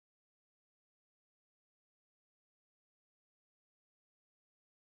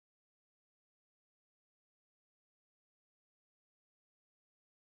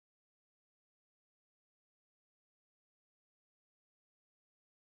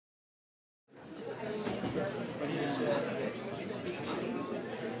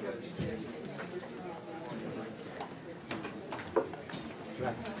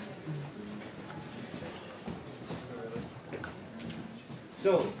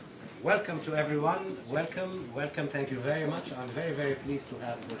So, welcome to everyone. Welcome, welcome. Thank you very much. I'm very, very pleased to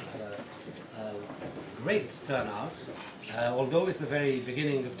have this great turnout. Although it's the very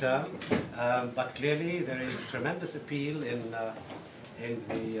beginning of term, but clearly there is tremendous appeal in our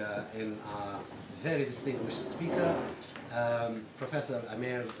very distinguished speaker, Professor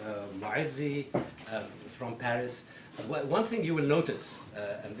Amir Moezzi from Paris. One thing you will notice,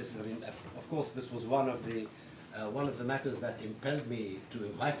 and this, I mean, of course, this was one of the matters that impelled me to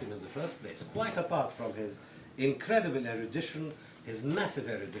invite him in the first place, quite apart from his incredible erudition, his massive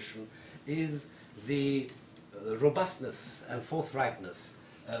erudition, is the robustness and forthrightness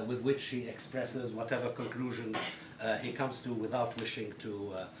with which he expresses whatever conclusions he comes to without wishing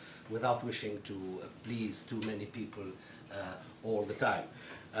to please too many people all the time.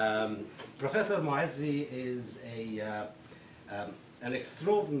 Professor Moezzi is an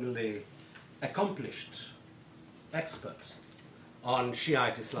extraordinarily accomplished expert on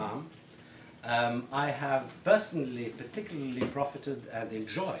Shiite Islam. I have personally particularly profited and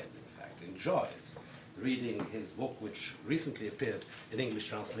enjoyed reading his book, which recently appeared in English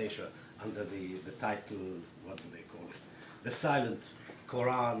translation under the title, what do they call it? The Silent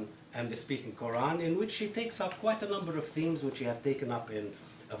Quran and the Speaking Quran, in which he takes up quite a number of themes which he had taken up in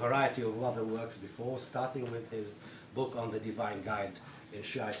a variety of other works before, starting with his book on the Divine Guide in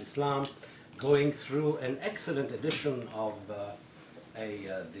Shiite Islam, going through an excellent edition of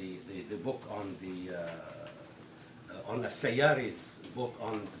the book on Sayyari's book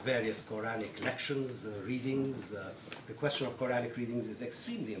on various Quranic lections, readings. The question of Quranic readings is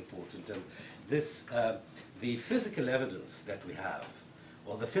extremely important, and this, the physical evidence that we have,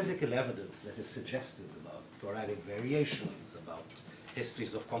 or the physical evidence that is suggested about Quranic variations, about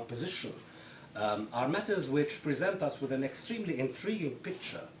histories of composition, are matters which present us with an extremely intriguing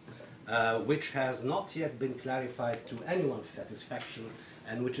picture, which has not yet been clarified to anyone's satisfaction,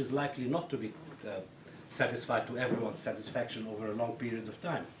 and which is likely not to be satisfied to everyone's satisfaction over a long period of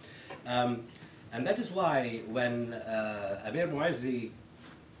time. And that is why when Amir Moezzi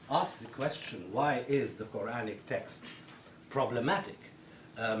asks the question, why is the Quranic text problematic?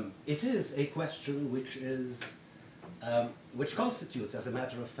 It is a question which constitutes, as a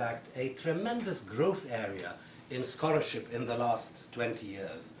matter of fact, a tremendous growth area in scholarship in the last 20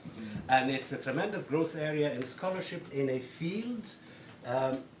 years. And it's a tremendous growth area in scholarship in a field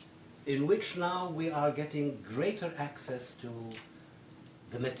in which now we are getting greater access to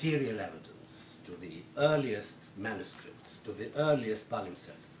the material evidence, to the earliest manuscripts, to the earliest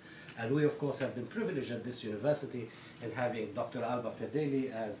palimpsests. And we, of course, have been privileged at this university in having Dr. Alba Fedeli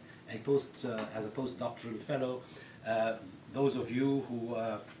as a postdoctoral fellow. Those of you who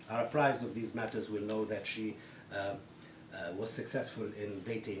are apprised of these matters will know that she was successful in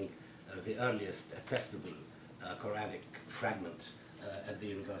dating the earliest attestable Quranic fragment at the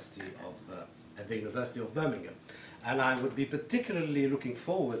University of Birmingham. And I would be particularly looking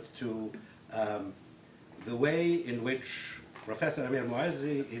forward to the way in which Professor Amir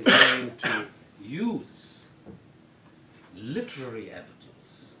Moezzi is going to use literary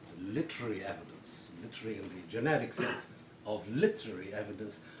evidence, literary in the generic sense of literary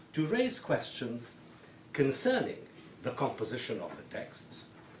evidence, to raise questions concerning the composition of the text,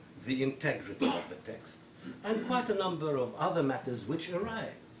 the integrity of the text, and quite a number of other matters which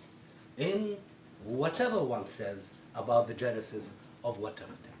arise in whatever one says about the genesis of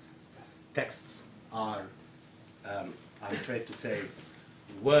whatever text. Texts are, I'm afraid to say,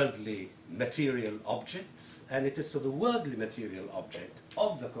 worldly material objects, and it is to the worldly material object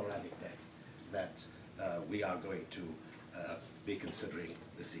of the Quranic text that we are going to be considering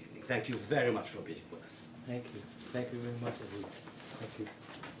this evening. Thank you very much for being with us. Thank you. Thank you very much, Aziz. Thank you.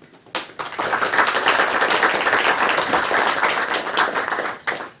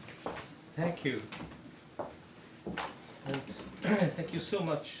 Thank you. And thank you so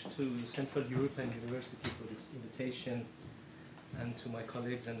much to Central European University for this invitation, and to my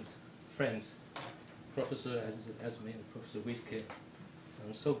colleagues and friends, Professor Aziz Azmi and Professor Wilke.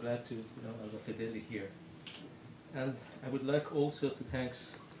 I'm so glad to know Alba Fedeli here. And I would like also to thank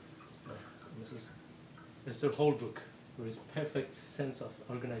Mr. Holbrook for his perfect sense of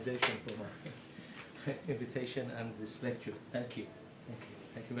organization for my invitation and this lecture. Thank you. Thank you.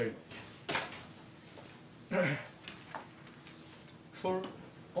 Thank you very much. For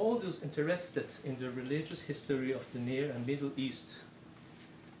all those interested in the religious history of the Near and Middle East,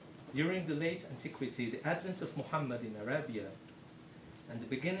 during the late antiquity, the advent of Muhammad in Arabia and the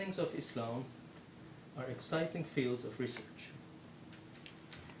beginnings of Islam are exciting fields of research.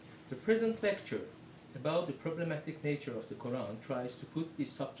 The present lecture about the problematic nature of the Quran tries to put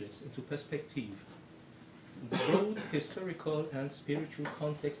these subjects into perspective the broad historical and spiritual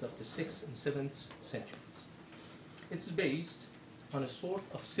context of the 6th and 7th centuries. It is based on a sort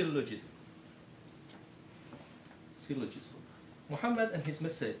of syllogism. Muhammad and his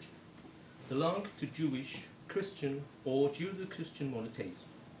message belong to Jewish, Christian, or Judeo-Christian monotheism,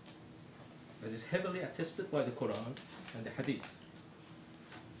 as is heavily attested by the Quran and the Hadith.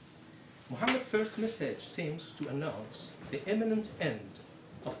 Muhammad's first message seems to announce the imminent end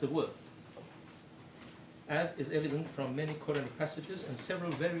of the world, as is evident from many Quranic passages and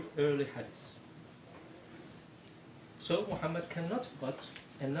several very early hadiths. So Muhammad cannot but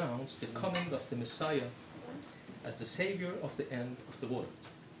announce the coming of the Messiah as the savior of the end of the world.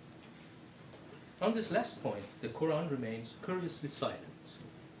 On this last point, the Quran remains curiously silent.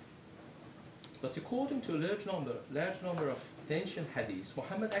 But according to a large number of ancient hadiths,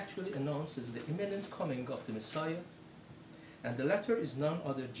 Muhammad actually announces the imminent coming of the Messiah, and the latter is none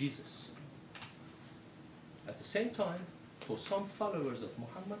other Jesus. At the same time, for some followers of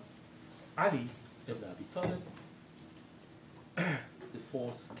Muhammad, Ali ibn Abi Talib, the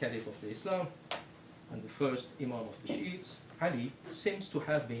fourth caliph of the Islam and the first imam of the Shiites, Ali seems to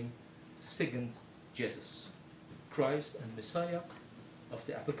have been the second Jesus, Christ and Messiah of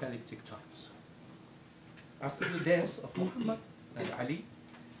the apocalyptic times. After the death of Muhammad and Ali,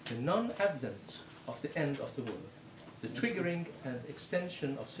 the non-advent of the end of the world, the triggering and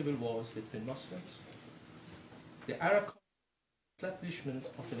extension of civil wars between Muslims, the Arab establishment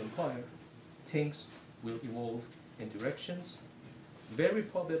of an empire, things will evolve in directions very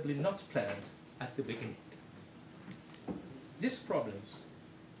probably not planned at the beginning. These problems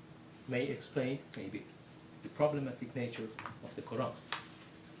may explain, maybe, the problematic nature of the Quran.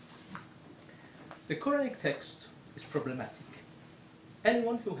 The Quranic text is problematic.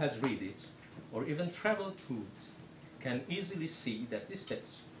 Anyone who has read it, or even traveled through it, can easily see that this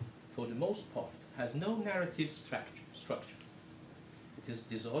text, for the most part, has no narrative structure. It is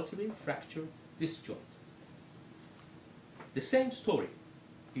disorderly, fractured, disjointed. The same story,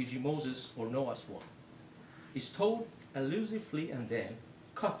 e.g. Moses or Noah's one, is told allusively and then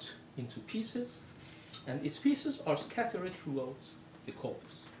cut into pieces, and its pieces are scattered throughout the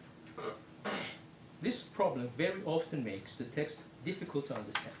corpus. This problem very often makes the text difficult to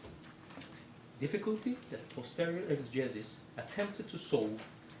understand. Difficulty that posterior exegesis attempted to solve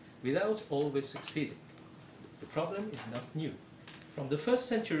without always succeeding. The problem is not new. From the first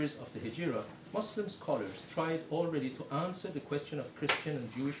centuries of the Hijrah, Muslim scholars tried already to answer the question of Christian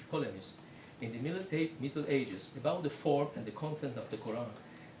and Jewish polemists in the Middle Ages about the form and the content of the Quran,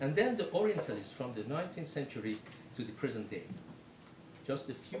 and then the Orientalists from the 19th century to the present day. Just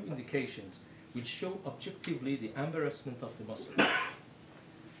a few indications will show objectively the embarrassment of the Muslims.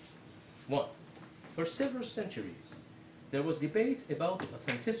 1. For several centuries, there was debate about the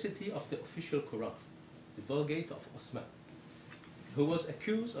authenticity of the official Quran, the Vulgate of Osman, who was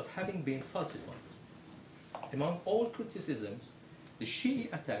accused of having been falsified. Among all criticisms, the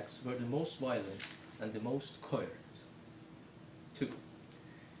Shi'i attacks were the most violent and the most coherent. 2.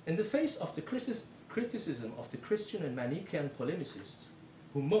 In the face of the criticism of the Christian and Manichaean polemicists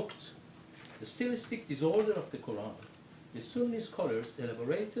who mocked the stylistic disorder of the Quran, the Sunni scholars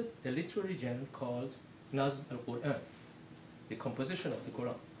elaborated a literary genre called Nazm al-Qur'an, the composition of the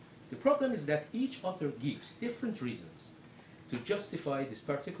Quran. The problem is that each author gives different reasons to justify this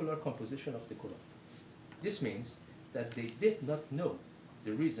particular composition of the Quran. This means that they did not know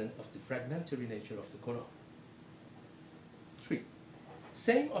the reason of the fragmentary nature of the Quran. 3.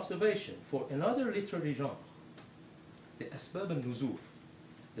 Same observation for another literary genre, the Asbab al-Nuzul,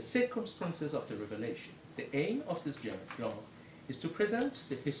 the circumstances of the revelation. The aim of this genre is to present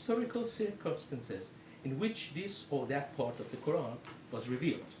the historical circumstances in which this or that part of the Quran was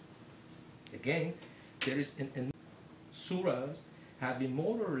revealed. Again, there is an surahs have been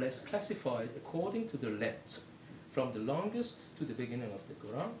more or less classified according to their length, from the longest to the beginning of the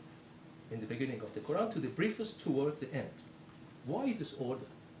Quran, in the beginning of the Quran, to the briefest toward the end. Why this order?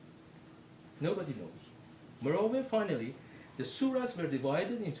 Nobody knows. Moreover, finally, the surahs were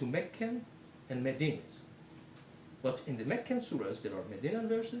divided into Meccan and Medinas. But in the Meccan surahs there are Medinan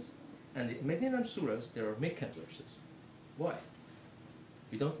verses, and in the Medinan surahs there are Meccan verses. Why?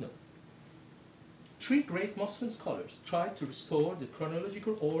 We don't know. 3 great Muslim scholars tried to restore the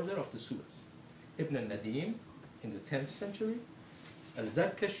chronological order of the surahs. Ibn al-Nadim in the 10th century,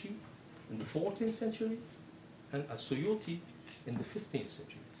 al-Zarkashi in the 14th century, and al-Suyuti in the 15th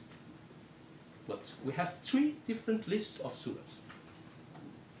century. But we have 3 different lists of surahs.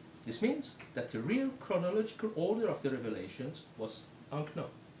 This means that the real chronological order of the revelations was unknown.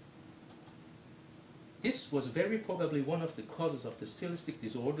 This was very probably one of the causes of the stylistic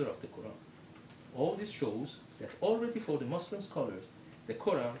disorder of the Quran. All this shows that already for the Muslim scholars, the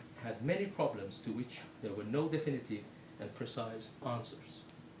Quran had many problems to which there were no definitive and precise answers.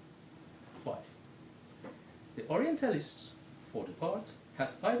 5. The Orientalists, for the part,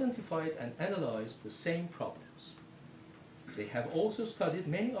 have identified and analyzed the same problems. They have also studied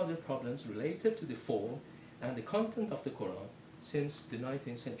many other problems related to the form and the content of the Quran since the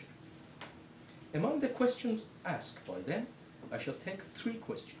 19th century. Among the questions asked by them, I shall take 3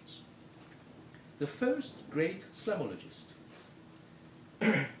 questions. The first great Islamologists,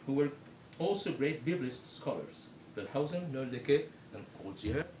 who were also great Biblist scholars, Belhausen, Nöldeke, and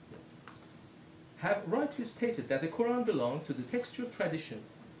Kolzier, have rightly stated that the Quran belonged to the textual tradition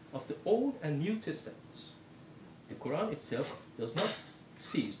of the Old and New Testaments. The Quran itself does not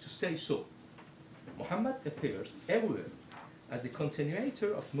cease to say so. Muhammad appears everywhere as the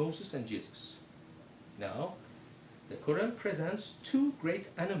continuator of Moses and Jesus. Now, the Quran presents 2 great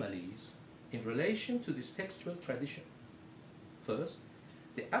anomalies in relation to this textual tradition. First,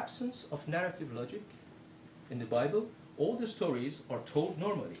 the absence of narrative logic. In the Bible, all the stories are told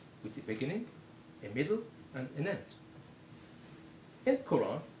normally, with a beginning, a middle, and an end. In the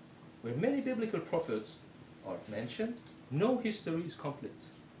Quran, where many biblical prophets are mentioned, no history is complete.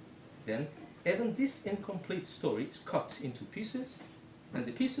 Then, even this incomplete story is cut into pieces, and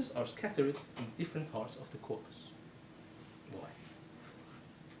the pieces are scattered in different parts of the corpus. Why?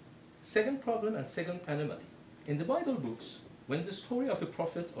 Second problem and second anomaly. In the Bible books, when the story of a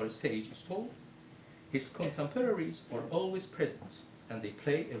prophet or a sage is told, his contemporaries are always present, and they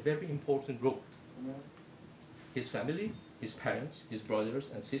play a very important role. His family, his parents, his brothers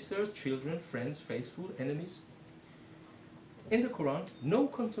and sisters, children, friends, faithful, enemies. In the Quran, no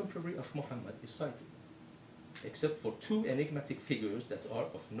contemporary of Muhammad is cited, except for 2 enigmatic figures that are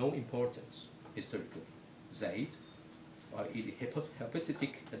of no importance historically. Zayd, i.e. the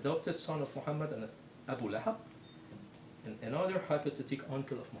hypothetic adopted son of Muhammad, and Abu Lahab, and another hypothetic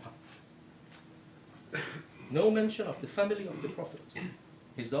uncle of Muhammad. No mention of the family of the Prophet.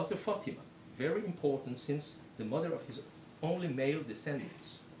 His daughter Fatima, very important since the mother of his only male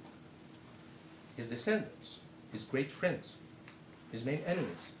descendants. His descendants, his great friends, his main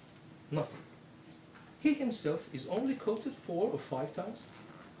enemies, nothing. He himself is only quoted 4 or 5 times,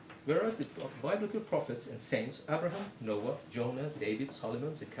 whereas the biblical prophets and saints, Abraham, Noah, Jonah, David,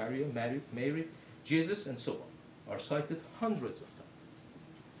 Solomon, Zechariah, Mary, Jesus, and so on, are cited hundreds of times.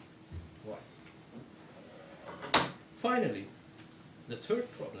 Why? Finally, the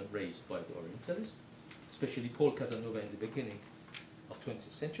third problem raised by the Orientalists, especially Paul Casanova in the beginning of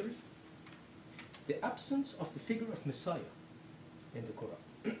 20th century, the absence of the figure of Messiah in the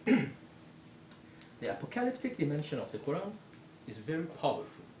Quran. The apocalyptic dimension of the Quran is very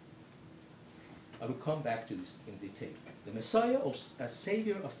powerful. I will come back to this in detail. The Messiah, as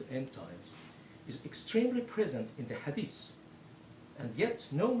savior of the end times, is extremely present in the Hadith, and yet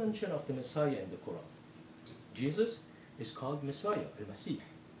no mention of the Messiah in the Quran. Jesus is called Messiah, al-Masih,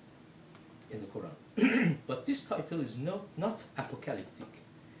 in the Quran. But this title is not apocalyptic,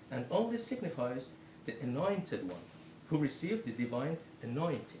 and only signifies the anointed one who received the divine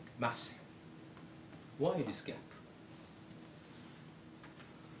anointing, Masih. Why this gap?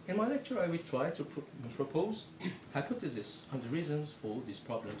 In my lecture, I will try to propose hypotheses on the reasons for these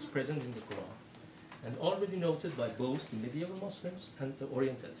problems present in the Quran, and already noted by both the medieval Muslims and the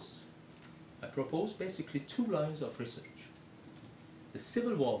Orientalists. I propose basically 2 lines of research: the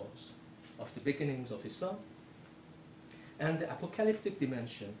civil wars of the beginnings of Islam, and the apocalyptic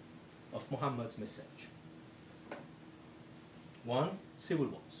dimension of Muhammad's message. 1. Civil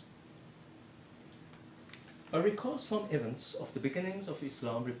wars. I recall some events of the beginnings of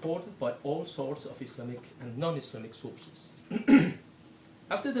Islam reported by all sorts of Islamic and non-Islamic sources.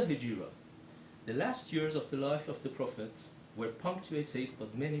 After the Hijrah, the last years of the life of the Prophet were punctuated by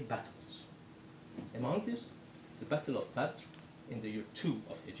many battles. Among these, the Battle of Badr in the year 2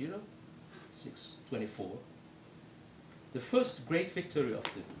 of Hijrah, 624, the first great victory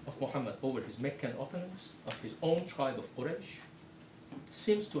of Muhammad over his Meccan opponents of his own tribe of Quraysh,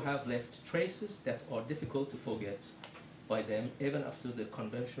 seems to have left traces that are difficult to forget by them even after the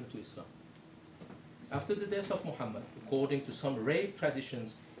conversion to Islam. After the death of Muhammad, according to some rare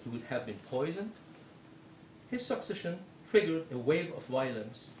traditions, he would have been poisoned. His succession triggered a wave of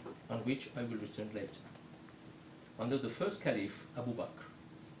violence on which I will return later. Under the first Caliph, Abu Bakr,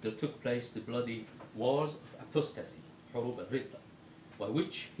 there took place the bloody wars of apostasy, Hurub al-Ridda, by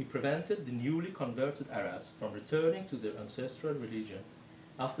which he prevented the newly converted Arabs from returning to their ancestral religion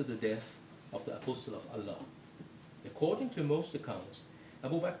after the death of the Apostle of Allah. According to most accounts,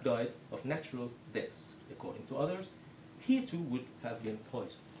 Abu Bakr died of natural deaths. According to others, he too would have been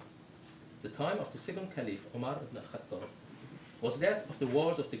poisoned. the time of the second Caliph, Umar ibn al-Khattab, was that of the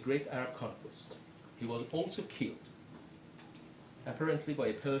wars of the Great Arab Conquest. He was also killed, apparently by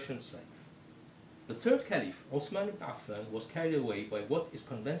a Persian slave. The third Caliph, Uthman ibn Affan, was carried away by what is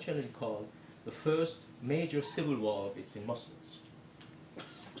conventionally called the first major civil war between Muslims.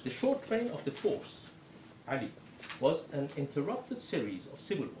 The short reign of the fourth, Ali, was an interrupted series of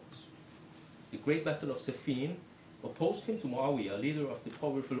civil wars. The Great Battle of Siffin opposed him to Muawiyah, leader of the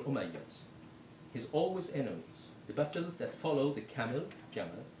powerful Umayyads, his always enemies. The battle that followed the camel,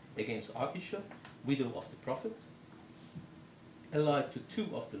 Jamal, against Aisha, widow of the Prophet, allied to two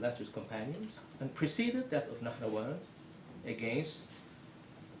of the latter's companions, and preceded that of Nahrawan against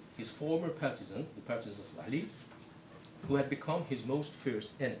his former partisan, the partisans of Ali, who had become his most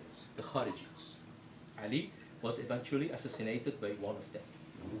fierce enemies, the Kharijites. Ali was eventually assassinated by one of them.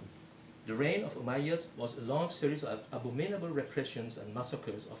 The reign of Umayyads was a long series of abominable repressions and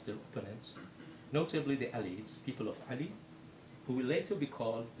massacres of their opponents, notably the Alids, people of Ali, who will later be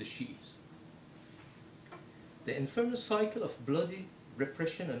called the Shi'is. The infernal cycle of bloody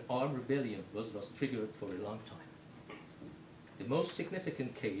repression and armed rebellion was thus triggered for a long time. The most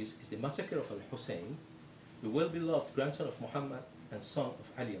significant case is the massacre of Al-Hussein, the well-beloved grandson of Muhammad and son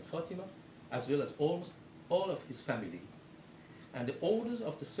of Ali and Fatima, as well as almost all of his family, and the orders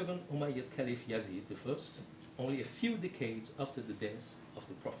of the second Umayyad Caliph Yazid I, only a few decades after the death of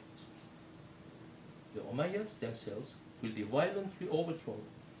the Prophet. The Umayyads themselves will be violently overthrown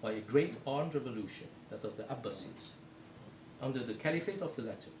by a great armed revolution, that of the Abbasids. Under the caliphate of the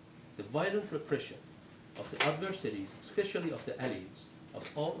latter, the violent repression of the adversaries, especially of the Alids, of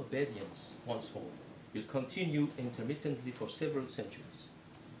all obedience once more, will continue intermittently for several centuries.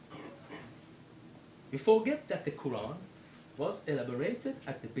 We forget that the Quran was elaborated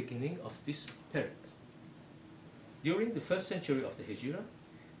at the beginning of this period, during the first century of the Hijrah,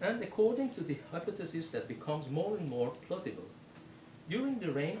 and according to the hypothesis that becomes more and more plausible, during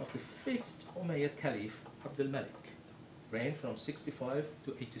the reign of the fifth Umayyad Caliph, Abd al-Malik, reigned from 65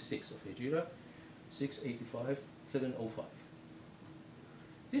 to 86 of Hijrah, 685-705.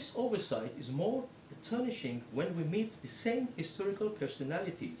 This oversight is more astonishing when we meet the same historical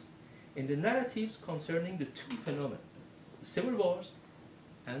personalities in the narratives concerning the two phenomena, the civil wars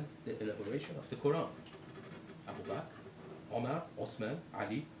and the elaboration of the Quran. Abu Bakr, Umar, Osman,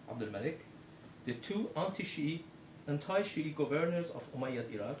 Ali, Abd al-Malik, the two anti-Shi'i governors of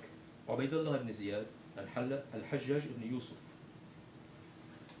Umayyad Iraq, Ubaydullah ibn Ziyad and Al-Hajjaj ibn Yusuf.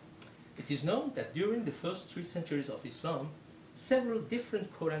 It is known that during the first 3 centuries of Islam, several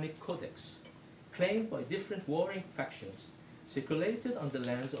different Quranic codex, claimed by different warring factions, circulated on the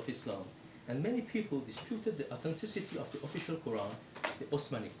lands of Islam, and many people disputed the authenticity of the official Quran, the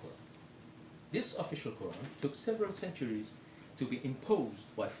Osmanic Quran. This official Quran took several centuries to be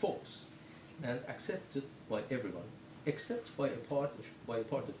imposed by force and accepted by everyone, except by a part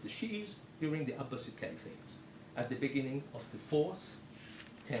of the Shi'is during the Abbasid Caliphate, at the beginning of the 4th,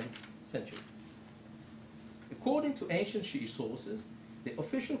 10th century. According to ancient Shi'i sources, the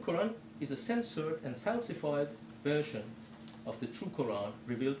official Quran is a censored and falsified version of the true Quran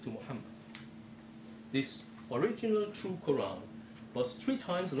revealed to Muhammad. This original true Quran was 3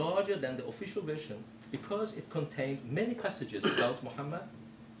 times larger than the official version because it contained many passages about Muhammad,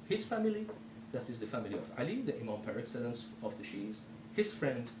 his family, that is the family of Ali, the Imam par excellence of the Shi'is, his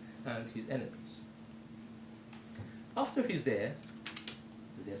friends, and his enemies. After his death,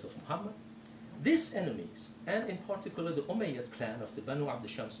 the death of Muhammad, these enemies, and in particular the Umayyad clan of the Banu Abd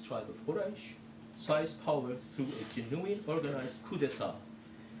Shams tribe of Quraysh, seized power through a genuine organized coup d'etat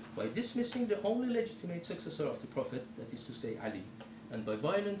by dismissing the only legitimate successor of the Prophet, that is to say Ali, and by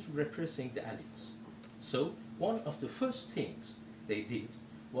violently repressing the Alids. So, one of the first things they did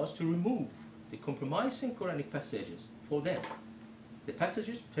was to remove the compromising Quranic passages for them. The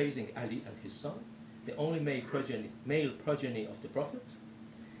passages praising Ali and his son, the only male progeny of the Prophet,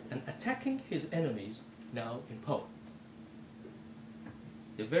 and attacking his enemies now in power.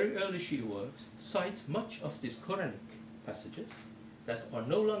 The very early Shi'i works cite much of these Quranic passages that are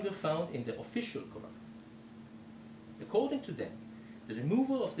no longer found in the official Quran. According to them, the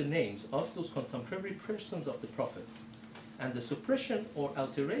removal of the names of those contemporary persons of the Prophet and the suppression or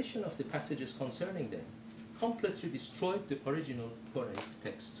alteration of the passages concerning them completely destroyed the original Quranic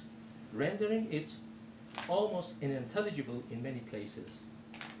text, rendering it almost unintelligible in many places.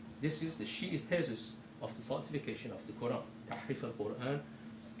 This is the Shi'i thesis of the falsification of the Quran, Tahrif al-Quran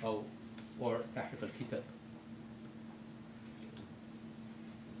or Tahrif al-Kitab.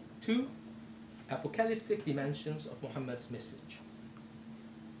 2. Apocalyptic dimensions of Muhammad's message.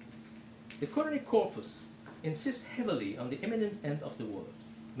 The Quranic corpus insists heavily on the imminent end of the world,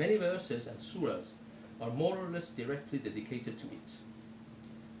 Many verses and surahs are more or less directly dedicated to it.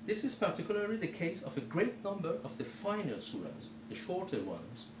 This is particularly the case of a great number of the final surahs, the shorter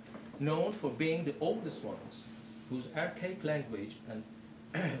ones, known for being the oldest ones, whose archaic language and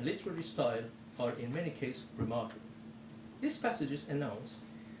literary style are in many cases remarkable. These passages announce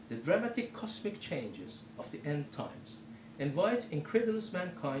the dramatic cosmic changes of the end times, invite incredulous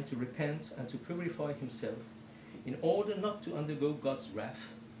mankind to repent and to purify himself in order not to undergo God's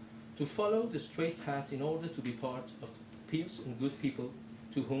wrath, to follow the straight path in order to be part of the pious and good people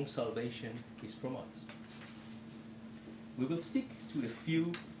to whom salvation is promised. We will stick to a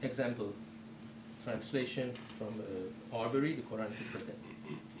few example translation from Arbery, the Quranic interpreter.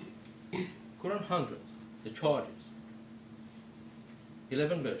 Quran 100, the charges.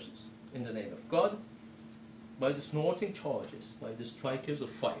 11 verses. In the name of God, by the snorting charges, by the strikers of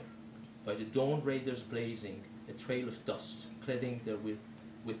fire, by the dawn raiders blazing, a trail of dust, cladding therewith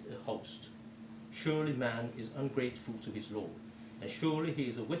with a host. Surely man is ungrateful to his Lord, and surely he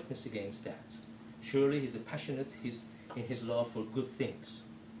is a witness against that. Surely he is a passionate in his love for good things.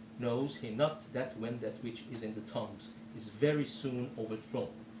 Knows he not that when that which is in the tombs is very soon overthrown,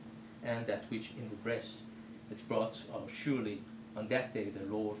 and that which in the breast is brought out, surely on that day the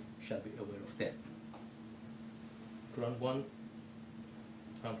Lord shall be aware of them. Quran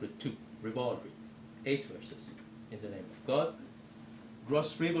 102, rivalry, 8 verses. In the name of God,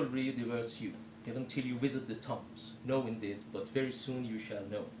 gross rivalry diverts you, even till you visit the tombs. No indeed, but very soon you shall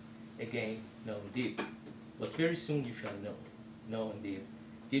know. Again, no indeed, but very soon you shall know. No indeed.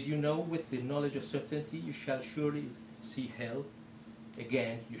 Did you know with the knowledge of certainty you shall surely see hell?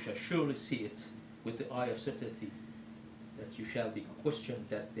 Again, you shall surely see it with the eye of certainty, that you shall be questioned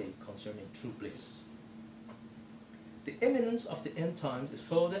that day concerning true bliss. The imminence of the end times is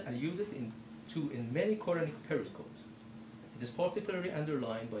further alluded to in many Quranic pericles. It is particularly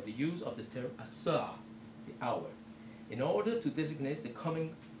underlined by the use of the term as-sa'a, the hour, in order to designate the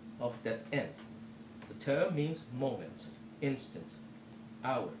coming of that end. The term means moment, instant,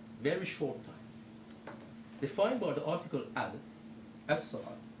 hour, very short time. Defined by the article al,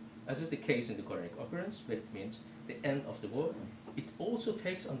 as-sa'a, as is the case in the Quranic occurrence, where it means the end of the world, it also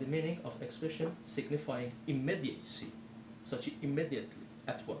takes on the meaning of expression signifying immediacy, such as immediately,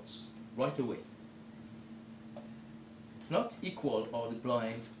 at once, right away. Not equal are the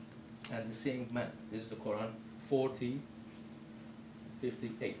blind and the seeing man. This is the Quran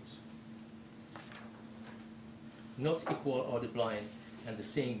 40:58. Not equal are the blind and the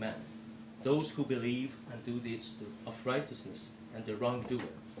seeing man, those who believe and do deeds of righteousness and the wrongdoer.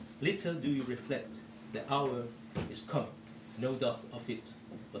 Little do you reflect, the hour is coming, no doubt of it,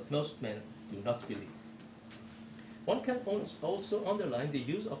 but most men do not believe. One can also underline the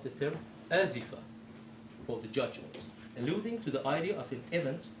use of the term azifa for the judgment, alluding to the idea of an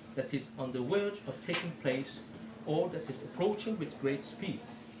event that is on the verge of taking place or that is approaching with great speed,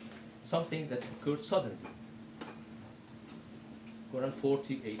 something that occurred suddenly. Quran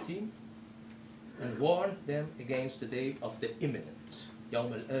 40:18, and warn them against the day of the imminent,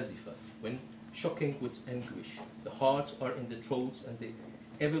 Yawm al-Azifa, when shocking with anguish, the hearts are in the throats and the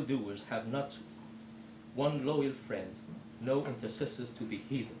evildoers have not one loyal friend, no intercessors to be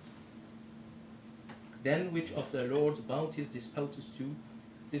heeded. Then which of the Lord's bounties disposes to,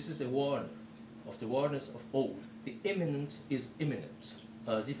 this is a warner of the warners of old. The imminent is imminent.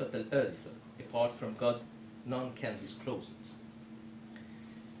 Azifat al-Azifa. Apart from God, none can disclose it.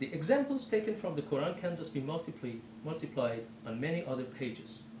 The examples taken from the Quran can thus be multiplied on many other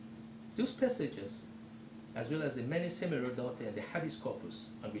pages. Those passages, as well as the many similar data in the Hadith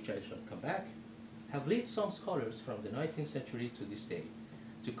corpus, on which I shall come back, have led some scholars from the 19th century to this day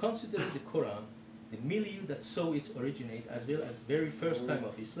to consider the Quran, the milieu that saw it originate, as well as very first time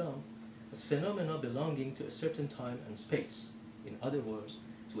of Islam, as phenomena belonging to a certain time and space, in other words,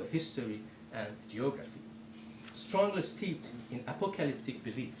 to a history and geography, strongly steeped in apocalyptic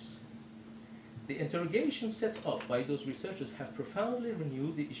beliefs. The interrogation set off by those researchers have profoundly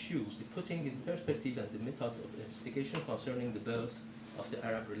renewed the issues, the putting in perspective and the methods of investigation concerning the birth of the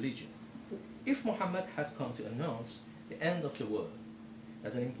Arab religion. If Muhammad had come to announce the end of the world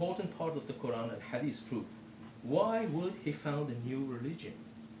as an important part of the Quran and Hadith proof, why would he found a new religion?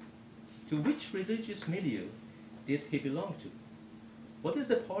 To which religious milieu did he belong to? What is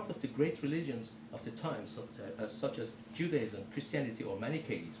the part of the great religions of the time, such as Judaism, Christianity, or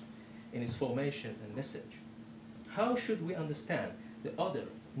Manichaeism, in its formation and message? How should we understand the other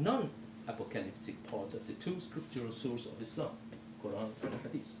non-apocalyptic parts of the two scriptural sources of Islam, Quran and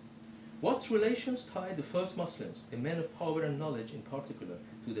Hadith? What relations tie the first Muslims, the men of power and knowledge in particular,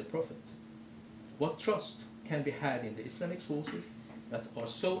 to the Prophet? What trust can be had in the Islamic sources that are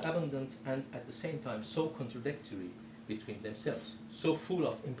so abundant and at the same time so contradictory between themselves, so full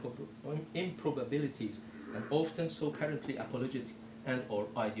of improbabilities and often so apparently apologetic and or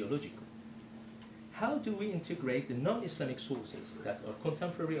ideological? How do we integrate the non-Islamic sources that are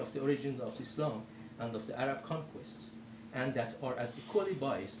contemporary of the origins of Islam and of the Arab conquests, and that are as equally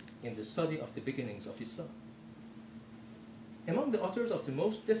biased in the study of the beginnings of Islam? Among the authors of the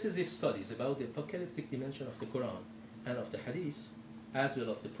most decisive studies about the apocalyptic dimension of the Quran and of the Hadith, as well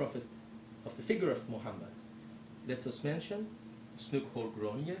of the Prophet, of the figure of Muhammad, let us mention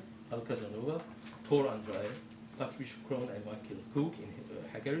Snugghor-Gronje, Al-Casanova, Tor Andrei, Patricia Krohn and Michael Cook in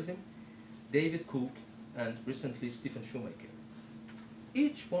Hagerism, David Cook, and recently Stephen Shoemaker.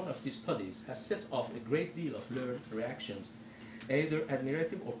 Each one of these studies has set off a great deal of learned reactions, either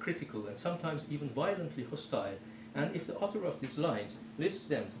admirative or critical, and sometimes even violently hostile. And if the author of these lines lists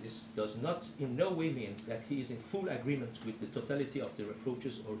them, this does not in no way mean that he is in full agreement with the totality of the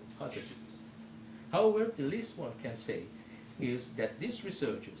reproaches or hypotheses. However, the least one can say is that these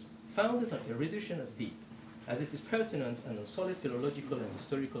researches, founded on erudition as deep, as it is pertinent and on solid philological and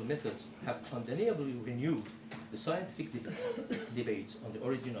historical methods, have undeniably renewed the scientific debates on the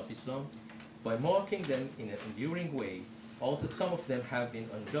origin of Islam by marking them in an enduring way, although some of them have been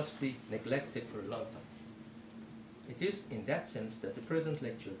unjustly neglected for a long time. It is in that sense that the present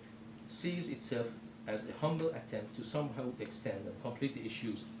lecture sees itself as a humble attempt to somehow extend and complete the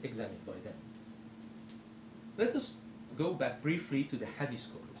issues examined by them. Let us go back briefly to the Hadith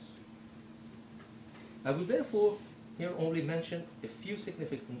scholars. I will therefore here only mention a few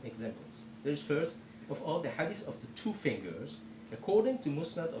significant examples. There is first of all the Hadith of the two fingers. According to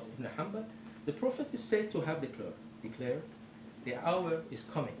Musnad of Ibn Hanbal, the Prophet is said to have declared, "The hour is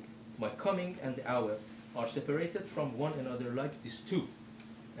coming. My coming and the hour are separated from one another like these two."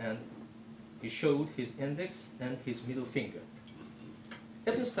 And he showed his index and his middle finger.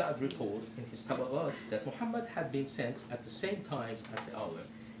 Ibn Sa'd reported in his Tabaqat that Muhammad had been sent at the same times at the hour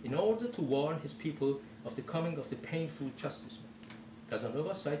in order to warn his people of the coming of the painful chastisement.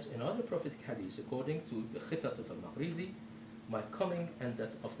 Casanova cites another prophetic hadith according to the Khitat of al-Maqrizi, "My coming and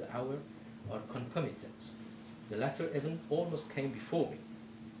that of the hour are concomitant. The latter even almost came before me."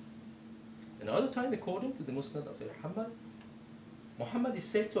 Another time, according to the Musnad of Muhammad, Muhammad is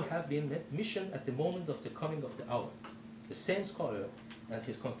said to have been missioned at the moment of the coming of the hour. The same scholar and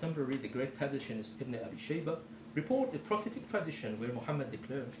his contemporary, the great traditionist Ibn Abi Shayba, report a prophetic tradition where Muhammad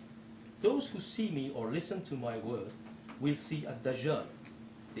declared, "Those who see me or listen to my word will see Ad-Dajjal,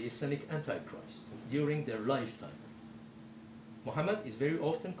 the Islamic Antichrist, during their lifetime." Muhammad is very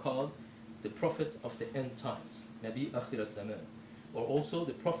often called the prophet of the end times, Nabi Akhir al-Zaman, or also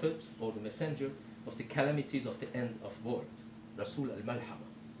the prophet or the messenger of the calamities of the end of world, Rasul al-Malhama.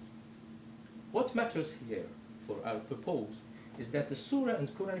 What matters here for our purpose is that the surah and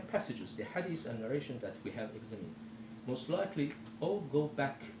Quranic passages, the hadith and narration that we have examined, most likely all go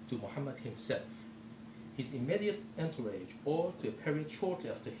back to Muhammad himself, his immediate entourage, or to a period shortly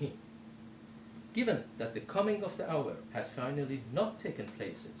after him. Given that the coming of the hour has finally not taken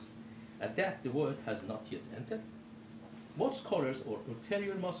place, at that the word has not yet entered, what scholars or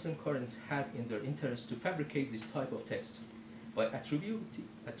ulterior Muslim currents had in their interest to fabricate this type of text by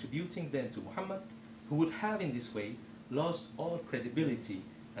attributing them to Muhammad, who would have in this way lost all credibility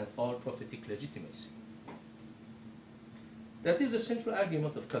and all prophetic legitimacy. That is the central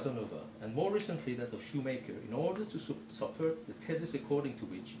argument of Casanova, and more recently that of Shoemaker, in order to support the thesis according to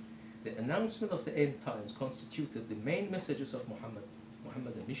which the announcement of the end times constituted the main messages of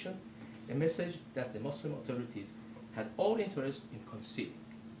Muhammadan mission, a message that the Muslim authorities had all interest in concealing.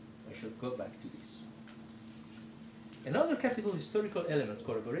 I shall go back to this. Another capital historical element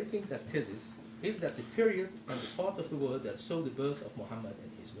corroborating that thesis is that the period and the part of the world that saw the birth of Muhammad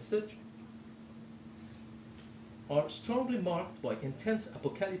and his message are strongly marked by intense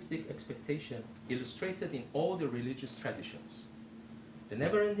apocalyptic expectation illustrated in all the religious traditions. The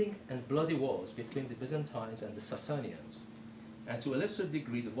never-ending and bloody wars between the Byzantines and the Sassanians, and to a lesser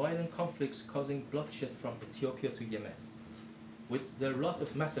degree the violent conflicts causing bloodshed from Ethiopia to Yemen, with their lot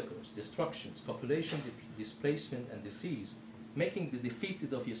of massacres, destructions, population displacement and disease, making the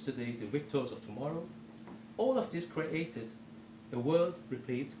defeated of yesterday the victors of tomorrow, all of this created a world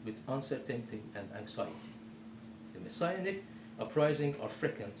replete with uncertainty and anxiety. The Messianic uprisings are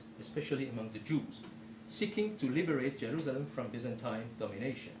frequent, especially among the Jews, seeking to liberate Jerusalem from Byzantine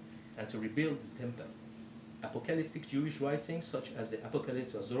domination and to rebuild the temple. Apocalyptic Jewish writings such as the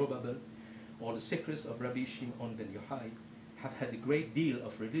Apocalypse of Zerubbabel or the Secrets of Rabbi Shimon ben Yochai have had a great deal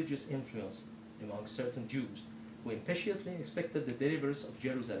of religious influence among certain Jews who impatiently expected the deliverance of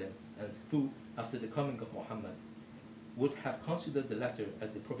Jerusalem and who, after the coming of Muhammad, would have considered the latter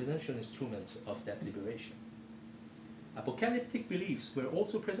as the providential instrument of that liberation. Apocalyptic beliefs were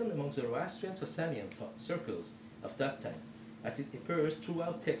also present among Zoroastrian Sasanian circles of that time, as it appears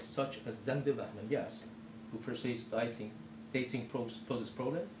throughout texts such as Zande Vahmanyas, who perceives dating poses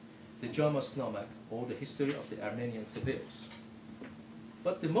problem, the Jamasknamak, or the history of the Armenian Severus.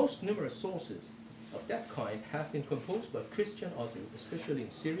 But the most numerous sources of that kind have been composed by Christian authors, especially in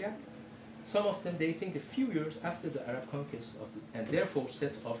Syria, some of them dating a few years after the Arab conquest and therefore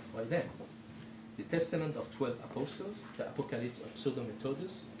set off by them. The Testament of 12 Apostles, the Apocalypse of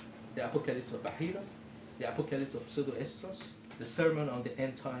Pseudo-Methodus, the Apocalypse of Bahira, the Apocalypse of Pseudo-Estros, the Sermon on the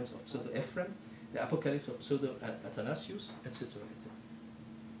End Times of Pseudo-Ephraim, the Apocalypse of Pseudo-Athanasius, etc., etc.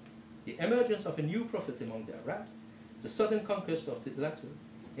 The emergence of a new prophet among the Arabs, the sudden conquest of the latter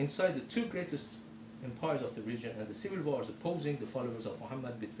inside the two greatest empires of the region, and the civil wars opposing the followers of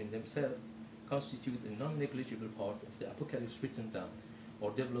Muhammad between themselves constitute a non-negligible part of the apocalypse written down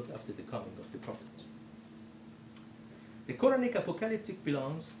or developed after the coming of the prophet. The Quranic apocalyptic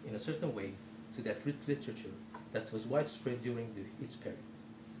belongs, in a certain way, to that literature that was widespread during its period.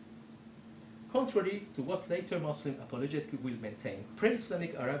 Contrary to what later Muslim apologetics will maintain,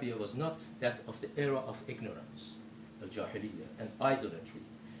 pre-Islamic Arabia was not that of the era of ignorance, al-Jahiliyyah, and idolatry,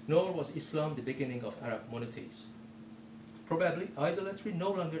 nor was Islam the beginning of Arab monotheism. Probably idolatry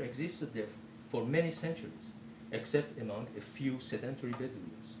no longer existed there for many centuries, except among a few sedentary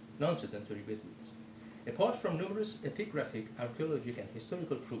Bedouins, non-sedentary Bedouins. Apart from numerous epigraphic, archaeological, and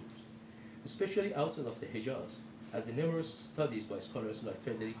historical proofs, especially outside of the Hijaz, as the numerous studies by scholars like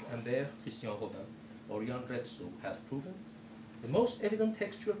Frédéric Amir, Christian Robin, or Jan Retzow have proven, the most evident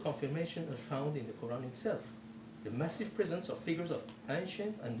textual confirmation are found in the Quran itself, the massive presence of figures of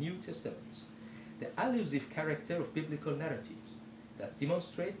ancient and New Testaments, the allusive character of biblical narratives that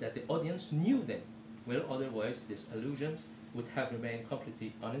demonstrate that the audience knew them, where otherwise these allusions would have remained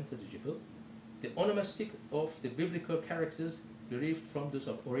completely unintelligible, the onomastic of the biblical characters derived from those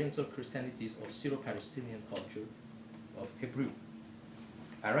of Oriental Christianities of Syro-Palestinian culture of Hebrew.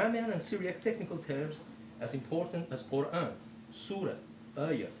 Aramean and Syriac technical terms as important as Qur'an, Surah,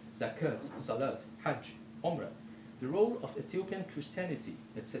 Ayah, Zakat, Salat, Hajj, Umrah, the role of Ethiopian Christianity,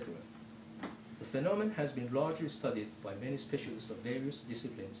 etc. The phenomenon has been largely studied by many specialists of various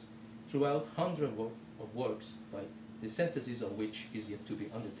disciplines throughout hundreds of works, by the synthesis of which is yet to be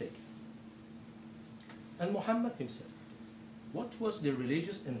undertaken. And Muhammad himself, what was the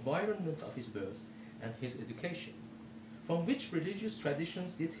religious environment of his birth and his education? From which religious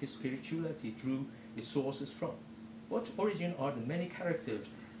traditions did his spirituality draw its sources from? What origin are the many characters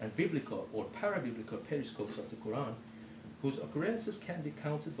and biblical or parabiblical periscopes of the Quran whose occurrences can be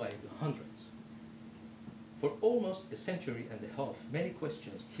counted by the hundreds? For almost a century and a half, many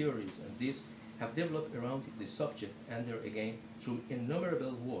questions, theories, and these have developed around the subject, and there again through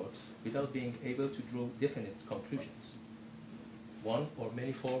innumerable works, without being able to draw definite conclusions. One or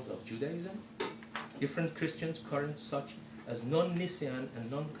many forms of Judaism, different Christian currents such as non-Nicene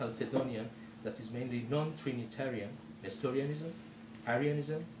and non-Chalcedonian, that is mainly non-Trinitarian, Nestorianism,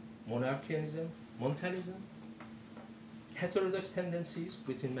 Arianism, Monarchianism, Montanism, heterodox tendencies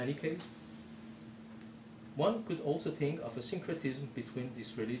within Manichaeism. One could also think of a syncretism between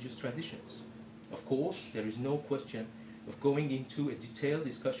these religious traditions. Of course, there is no question of going into a detailed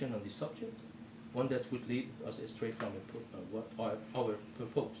discussion on this subject, one that would lead us astray from our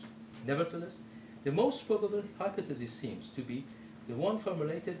purpose. Nevertheless, the most probable hypothesis seems to be the one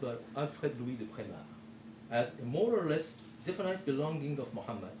formulated by Alfred Louis de Prémar, as a more or less definite belonging of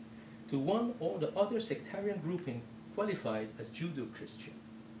Muhammad to one or the other sectarian grouping qualified as Judeo-Christian.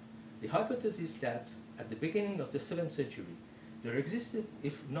 The hypothesis that at the beginning of the 7th century there existed,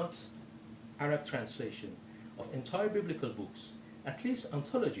 if not Arab translation of entire biblical books, at least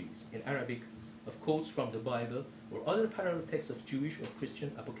anthologies in Arabic of quotes from the Bible or other parallel texts of Jewish or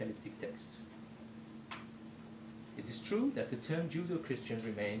Christian apocalyptic texts. It is true that the term Judeo-Christian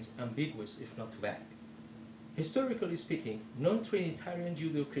remains ambiguous, if not vague. Historically speaking, non-Trinitarian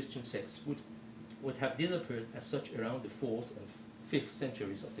Judeo-Christian sects would have disappeared as such around the 4th and 5th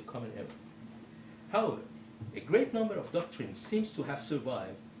centuries of the Common Era. However, a great number of doctrines seems to have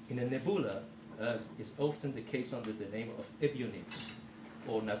survived in a nebula, as is often the case under the name of Ebionites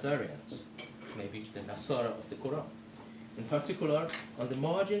or Nazareans, maybe the Nasara of the Quran. In particular, on the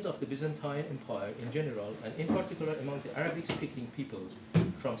margins of the Byzantine Empire in general, and in particular among the Arabic-speaking peoples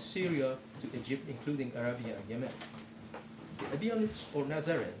from Syria to Egypt, including Arabia and Yemen. The Ebionites or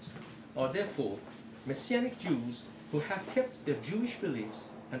Nazareans are therefore Messianic Jews who have kept their Jewish beliefs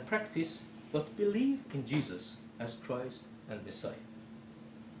and practice, but believe in Jesus as Christ and Messiah.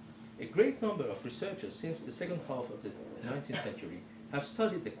 A great number of researchers since the second half of the 19th century have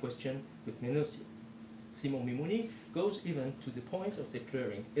studied the question with minutia. Simon Mimouni goes even to the point of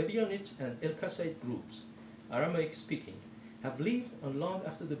declaring Ebionite and El Qasaid groups, Aramaic speaking, have lived on long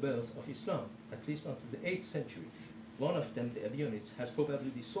after the birth of Islam, at least until the 8th century. One of them, the Ebionites, has probably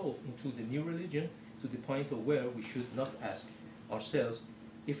dissolved into the new religion to the point of where we should not ask ourselves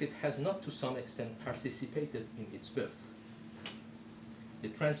if it has not to some extent participated in its birth. The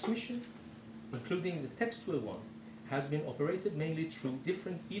transmission, including the textual one, has been operated mainly through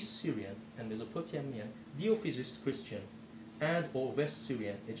different East Syrian and Mesopotamian Diophysist Christian and or West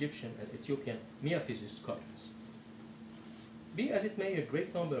Syrian, Egyptian, and Ethiopian Miaphysist currents. Be as it may, a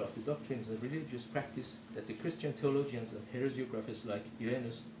great number of the doctrines and religious practice that the Christian theologians and heresiographers like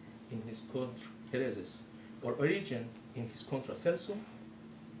Irenaeus in his Contra Hereses or Origen in his Contra Celsum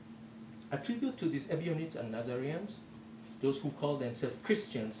attribute to these Ebionites and Nazareans, those who call themselves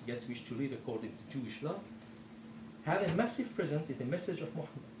Christians yet wish to live according to Jewish law, have a massive presence in the message of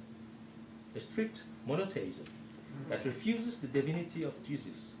Muhammad, a strict monotheism that refuses the divinity of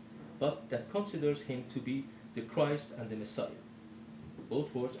Jesus, but that considers him to be the Christ and the Messiah.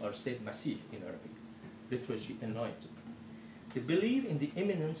 Both words are said Masih in Arabic, literally anointed. They believe in the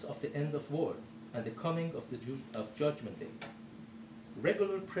imminence of the end of war and the coming of Judgment Day.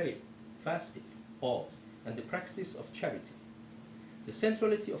 Regular prayer, fasting, alms, and the practice of charity, the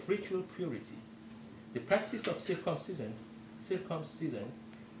centrality of ritual purity, the practice of circumcision,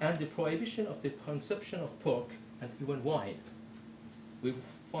 and the prohibition of the consumption of pork and even wine. We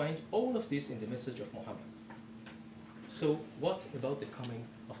find all of this in the message of Muhammad. So what about the coming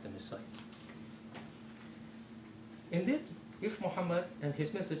of the Messiah? Indeed, if Muhammad and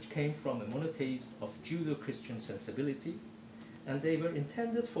his message came from a monotheism of Judeo-Christian sensibility, and they were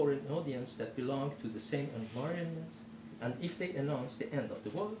intended for an audience that belonged to the same environment, and if they announced the end of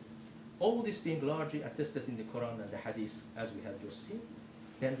the world, all this being largely attested in the Quran and the Hadith as we had just seen,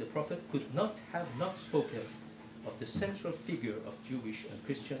 then the Prophet could not have not spoken of the central figure of Jewish and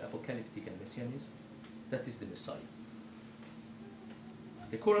Christian apocalyptic and messianism, that is the Messiah.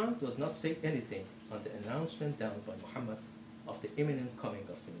 The Quran does not say anything on the announcement done by Muhammad of the imminent coming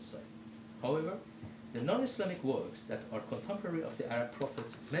of the Messiah. However, the non-Islamic works that are contemporary of the Arab prophet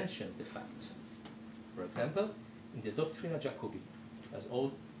mention the fact. For example, in the Doctrina Jacobi, as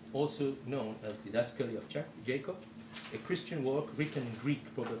also known as the Didaskaly of Jacob, a Christian work written in Greek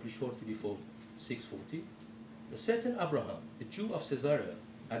probably shortly before 640, a certain Abraham, a Jew of Caesarea,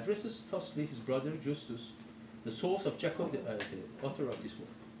 addresses thusly his brother Justus, the source of Jacob, the author of this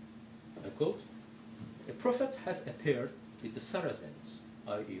work. I quote, "A prophet has appeared with the Saracens,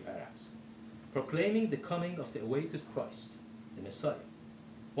 i.e. Arabs, proclaiming the coming of the awaited Christ, the Messiah.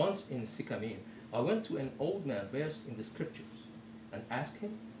 Once in Sycamine, I went to an old man versed in the scriptures and asked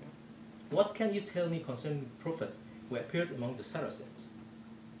him, 'What can you tell me concerning the prophet who appeared among the Saracens?'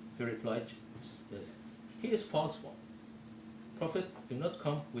 He replied, 'He is false one. Prophet do not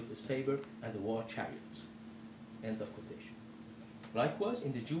come with a saber and a war chariot.'" End of quotation. Likewise,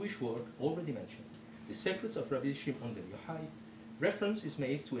 in the Jewish work already mentioned, The Secrets of Rabbi Shimon ben Yochai, reference is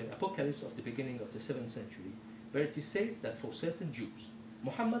made to an apocalypse of the beginning of the 7th century, where it is said that for certain Jews,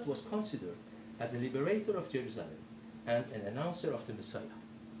 Muhammad was considered as the liberator of Jerusalem and an announcer of the Messiah.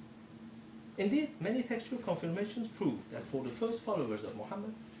 Indeed, many textual confirmations prove that for the first followers of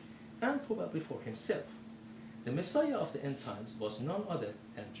Muhammad, and probably for himself, the Messiah of the end times was none other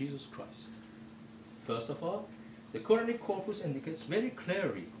than Jesus Christ. First of all, the Quranic corpus indicates very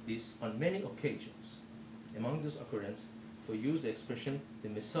clearly this on many occasions. Among those occurrences, we use the expression the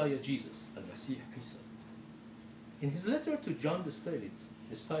Messiah Jesus, al-Masih Isa. In his letter to John the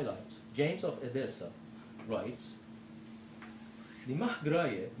Stylite, James of Edessa writes, "The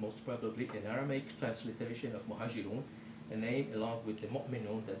Mahgraye, most probably an Aramaic transliteration of Muhajirun, a name along with the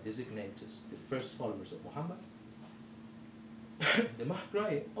Mu'minun that designates the first followers of Muhammad, the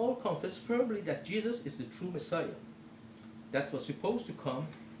Mahgraye all confess firmly that Jesus is the true Messiah that was supposed to come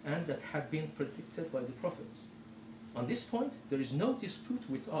and that had been predicted by the prophets. On this point, there is no dispute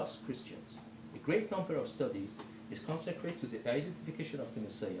with us Christians. A great number of studies is consecrated to the identification of the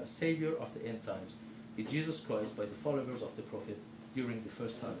Messiah, Savior of the end times, with Jesus Christ by the followers of the Prophet during the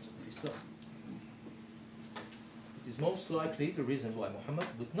first times of Islam. It is most likely the reason why Muhammad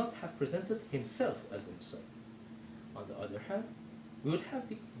would not have presented himself as the Messiah. On the other hand, we would have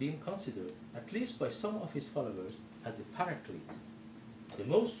been considered, at least by some of his followers, as the Paraclete. The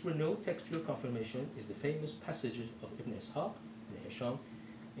most renowned textual confirmation is the famous passages of Ibn Ishaq and Hisham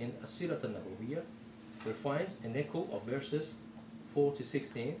in As-Sirat al-Nabawiyyah, where finds an echo of verses 4 to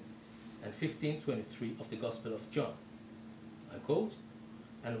 16 and 15:23 of the Gospel of John. I quote,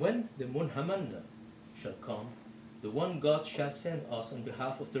 And when the Munhamanna shall come, the one God shall send us on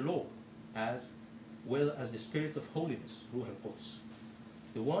behalf of the Lord, as well as the Spirit of holiness, Ruh al-Quds,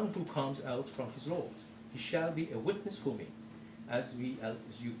 the one who comes out from his Lord. He shall be a witness for me, as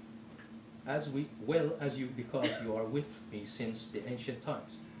well as you, because you are with me since the ancient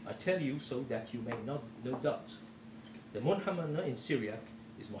times. I tell you so that you may not no doubt. The Munhamanna in Syriac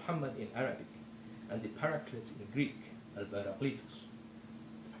is Muhammad in Arabic, and the Paraclete in Greek, Al-Parakletos.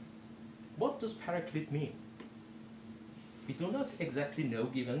 What does Paraclete mean? We do not exactly know,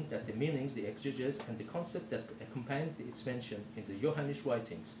 given that the meanings, the exegesis, and the concept that accompanied its mention in the Johannine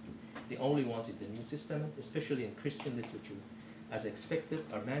writings, the only ones in the New Testament, especially in Christian literature, as expected,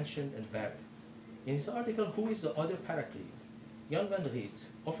 are mentioned and vary. In his article, Who is the Other Paraclete?, Jan van Riet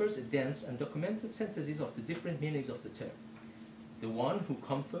offers a dense and documented synthesis of the different meanings of the term. The one who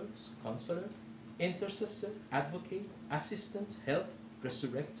comforts, consoler, intercessor, advocate, assistant, help,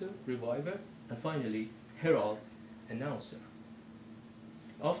 resurrector, reviver, and finally, herald, announcer.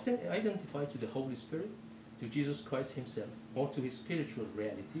 Often identified to the Holy Spirit, to Jesus Christ himself, or to his spiritual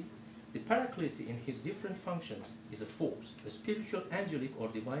reality, the Paraclete in his different functions is a force, a spiritual, angelic, or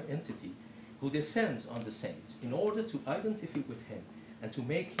divine entity who descends on the saint in order to identify with him and to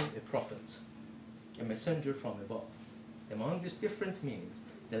make him a prophet, a messenger from above. Among these different meanings,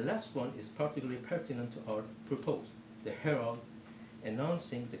 the last one is particularly pertinent to our purpose, the herald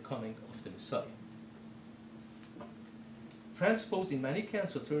announcing the coming of the Messiah. Transposed in Manichaean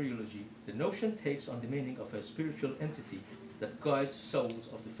soteriology, the notion takes on the meaning of a spiritual entity that guides souls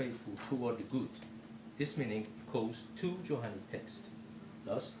of the faithful toward the good. This meaning echoes two Johannine texts.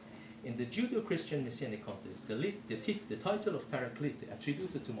 Thus, in the Judeo-Christian Messianic context, the title of Paraclete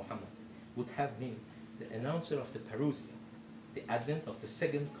attributed to Muhammad would have been the announcer of the parousia, the advent of the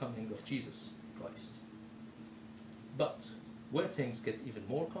second coming of Jesus Christ. But where things get even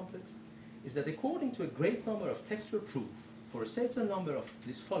more complex is that according to a great number of textual proof, for a certain number of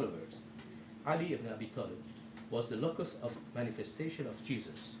his followers, Ali ibn Abi Talib was the locus of manifestation of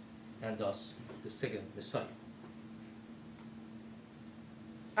Jesus, and thus the second Messiah.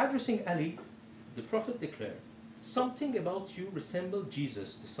 Addressing Ali, the Prophet declared, "Something about you resembled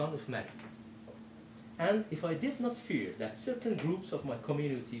Jesus, the son of Mary. And if I did not fear that certain groups of my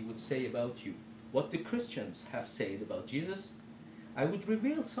community would say about you what the Christians have said about Jesus, I would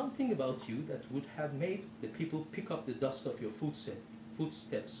reveal something about you that would have made the people pick up the dust of your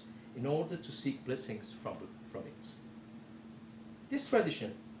footsteps in order to seek blessings from it." This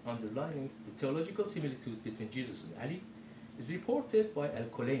tradition, underlining the theological similitude between Jesus and Ali, is reported by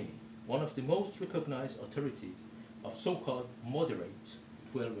Al-Kulaini, one of the most recognized authorities of so-called moderate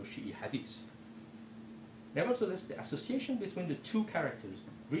 12 Shi'i hadith. Nevertheless, the association between the two characters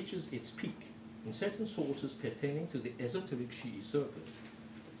reaches its peak in certain sources pertaining to the esoteric Shi'i circle,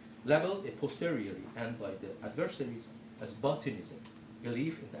 labeled a posteriori and by the adversaries as Batinism,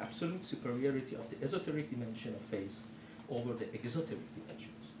 belief in the absolute superiority of the esoteric dimension of faith over the exoteric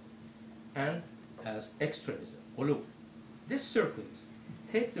dimensions, and as extremism, ulum. These circles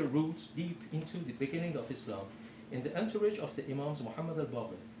take their roots deep into the beginning of Islam in the entourage of the Imams Muhammad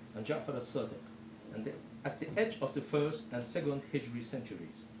al-Baqir and Ja'far al-Sadiq, and at the edge of the 1st and 2nd Hijri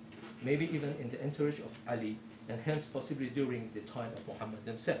centuries, maybe even in the entourage of Ali, and hence possibly during the time of Muhammad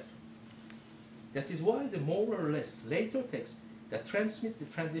himself. That is why the more or less later texts that transmit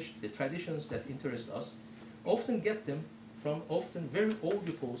the traditions that interest us often get them from often very old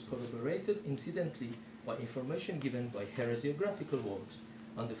reports corroborated incidentally by information given by heresiographical works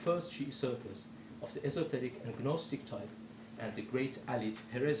on the first Shi'i circles of the esoteric and Gnostic type and the great Alite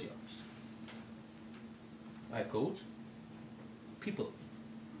heresiarchs. I quote, "People,"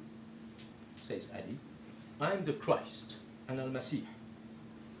 says Ali, "I am the Christ and Al-Masih.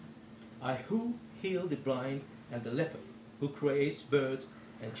 I who heal the blind and the leper, who creates birds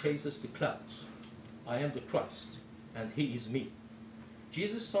and chases the clouds. I am the Christ, and he is me.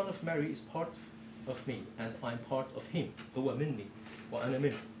 Jesus, son of Mary, is part of me, and I'm part of him. Huwa minni wa ana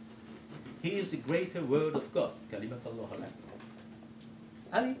minhu. He is the greater word of God. Kalimat Allah al-Akbar."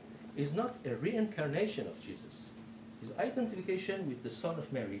 Ali is not a reincarnation of Jesus. His identification with the Son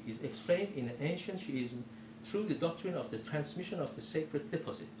of Mary is explained in ancient Shiism through the doctrine of the transmission of the sacred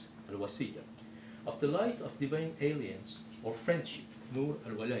deposit, al-Wasiyya, of the light of divine aliens or friendship, Nur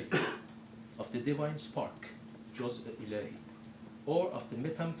al-Walay, of the divine spark, Juz al-Ilahi, or of the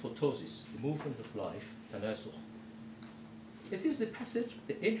metamorphosis, the movement of life, Tanasukh. It is the passage,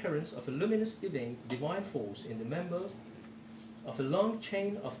 the inherence of a luminous divine force in the members of a long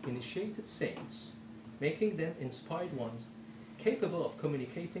chain of initiated saints, making them inspired ones capable of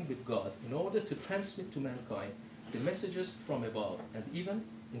communicating with God in order to transmit to mankind the messages from above, and even,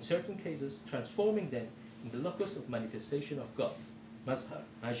 in certain cases, transforming them in the locus of manifestation of God, mazhar,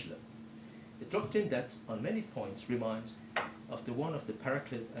 ajla. A doctrine that, on many points, reminds of the one of the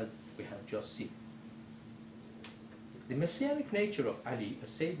Paraclete as we have just seen. The messianic nature of Ali, a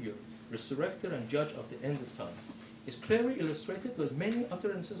savior, resurrector, and judge of the end of time, is clearly illustrated with many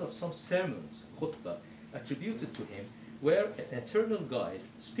utterances of some sermons, khutbah, attributed to him, where an eternal guide,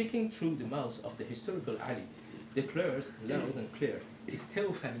 speaking through the mouth of the historical Ali, declares loud and clear his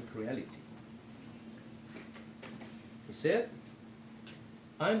theophanic reality. He said,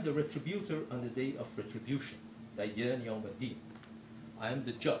 I am the retributor on the day of retribution, Dayyan Yawm ad-Din. I am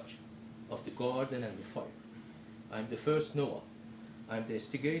the judge of the garden and the fire. I am the first Noah. I am the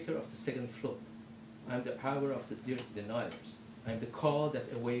instigator of the second flood. I am the hour of the deniers. I am the call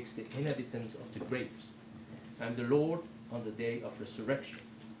that awakes the inhabitants of the graves. I am the Lord on the day of resurrection.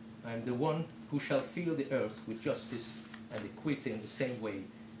 I am the one who shall fill the earth with justice and equity in the same way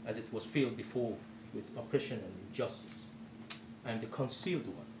as it was filled before with oppression and injustice. I am the concealed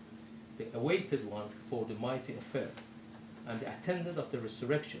one, the awaited one for the mighty affair. I am the attendant of the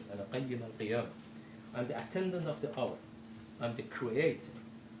resurrection and qayyim al-qiyamah. I am the attendant of the hour. I am the creator.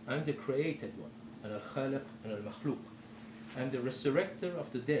 I am the created one, and al-khaliq and al-makhluq. I am the resurrector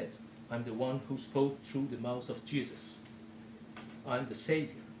of the dead. I am the one who spoke through the mouth of Jesus. I am the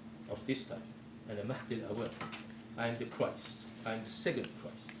savior of this time, and the Mahdi al-Awwal. I am the Christ. I am the second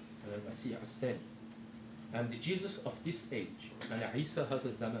Christ, and al-Masih al-Thani. I am the Jesus of this age, and Isa has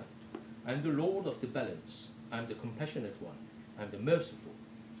a zaman. I am the Lord of the balance. I am the compassionate one. I am the merciful.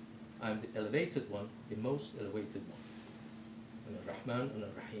 I am the elevated one, the most elevated one. And al-Rahman, and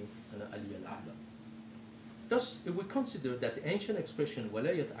al-Rahim, and al-Ali al-A'la. Thus, if we consider that the ancient expression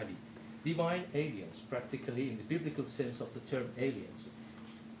Walayat Ali, divine aliens, practically in the biblical sense of the term aliens,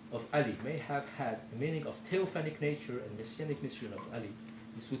 of Ali may have had a meaning of theophanic nature and messianic mission of Ali,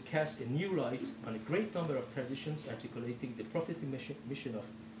 this would cast a new light on a great number of traditions articulating the prophetic mission of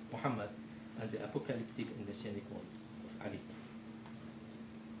Muhammad and the apocalyptic and messianic one of Ali.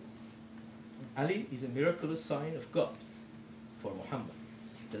 Ali is a miraculous sign of God for Muhammad.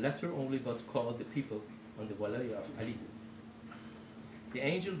 The latter only but called the people on the walaya of Ali. The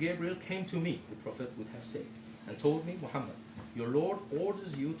angel Gabriel came to me, the prophet would have said, and told me, Muhammad, your Lord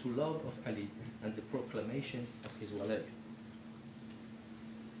orders you to love of Ali and the proclamation of his walaya.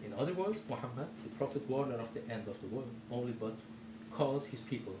 In other words, Muhammad, the prophet warner of the end of the world, only but calls his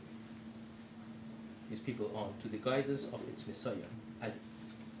people on to the guidance of its Messiah, Ali.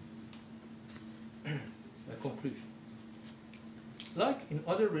 A conclusion. Like in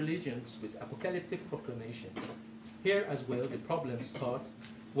other religions with apocalyptic proclamation, here as well the problems start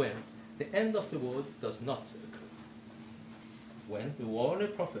when the end of the world does not occur. When the warner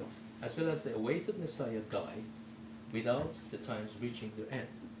prophet, as well as the awaited Messiah, die without the times reaching their end.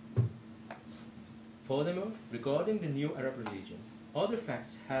 Furthermore, regarding the new Arab religion, other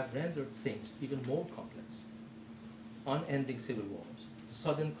facts have rendered things even more complex. Unending civil wars,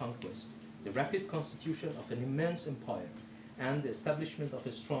 sudden conquest, the rapid constitution of an immense empire, and the establishment of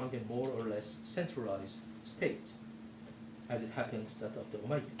a strong and more or less centralized state, as it happens that of the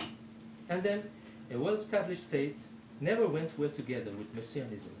Umayyads. And then, a well-established state never went well together with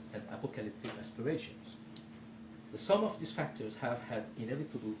messianism and apocalyptic aspirations. The sum of these factors have had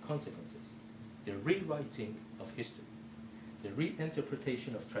inevitable consequences: the rewriting of history, the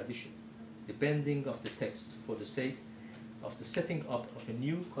reinterpretation of tradition, the bending of the text for the sake of the setting up of a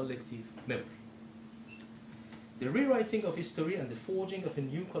new collective memory. The rewriting of history and the forging of a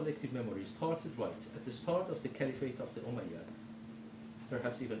new collective memory started right at the start of the Caliphate of the Umayyad,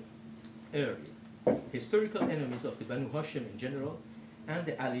 perhaps even earlier. Historical enemies of the Banu Hashim in general, and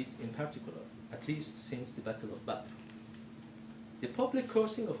the Alids in particular, at least since the Battle of Badr. The public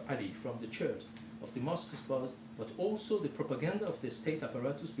cursing of Ali from the church of Damascus was, but also the propaganda of the state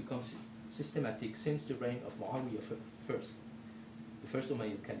apparatus becomes systematic since the reign of Muawiyah first, the first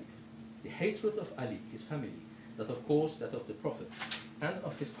Umayyad Caliph. The hatred of Ali, his family, that of course that of the Prophet, and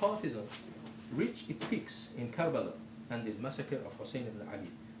of his partisans, reached its peaks in Karbala and the massacre of Hussein ibn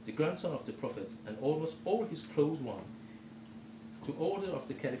Ali, the grandson of the Prophet, and almost all his close ones, to order of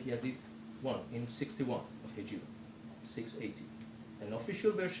the Caliph Yazid I in 61 of Hijrah, 680. An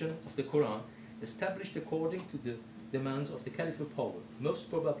official version of the Quran established according to the demands of the caliphal power, most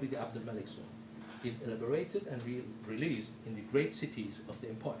probably the Abd al-Malik's one, is elaborated and released in the great cities of the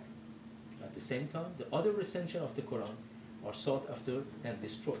empire. At the same time, the other recensions of the Quran are sought after and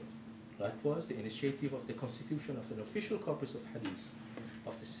destroyed. Likewise, the initiative of the constitution of an official corpus of hadith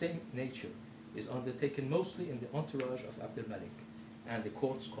of the same nature is undertaken mostly in the entourage of Abd al-Malik and the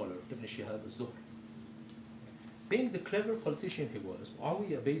court scholar Ibn Shihab al-Zuhri. Being the clever politician he was,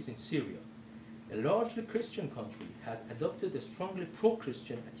 Muawiyah, based in Syria, a largely Christian country, had adopted a strongly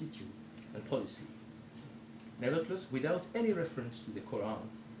pro-Christian attitude and policy. Nevertheless, without any reference to the Quran,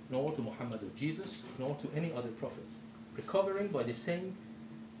 nor to Muhammad or Jesus, nor to any other prophet, recovering by the same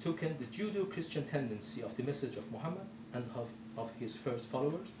token the Judeo-Christian tendency of the message of Muhammad and of his first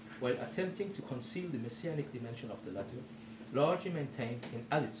followers, while attempting to conceal the messianic dimension of the latter, largely maintained in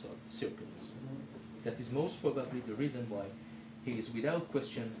elite circles. That is most probably the reason why he is without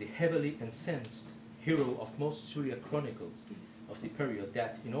question the heavily incensed hero of most Syria chronicles of the period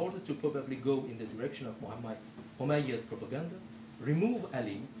that, in order to probably go in the direction of Umayyad propaganda, remove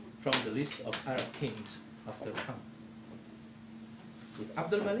Ali from the list of Arab kings after Muhammad. With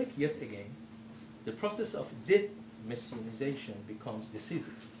Abdul Malik, yet again, the process of de-messianization becomes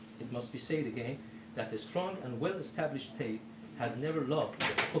decisive. It must be said again that a strong and well-established state has never loved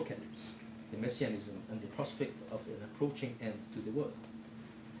the apocalypse, the messianism, and the prospect of an approaching end to the world.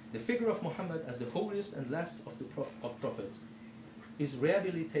 The figure of Muhammad as the holiest and last of the prophets is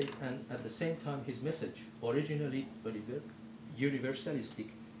rehabilitated, and at the same time his message, originally universalistic,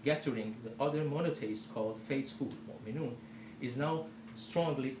 gathering the other monotheists called faithful, mu'minun, is now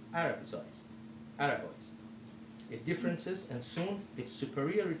strongly Arabized. Its differences and soon its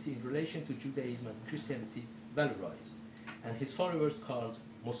superiority in relation to Judaism and Christianity valorized, and his followers called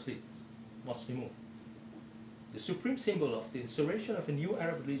Muslimun. The supreme symbol of the instauration of a new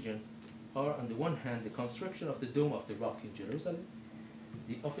Arab religion are, on the one hand, the construction of the Dome of the Rock in Jerusalem,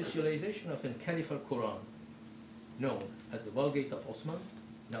 the officialization of a caliphal Quran known as the Vulgate of Osman,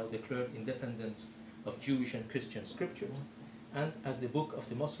 now declared independent of Jewish and Christian scriptures, and as the Book of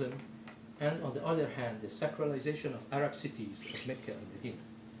the Muslim, and on the other hand, the sacralization of Arab cities of Mecca and Medina.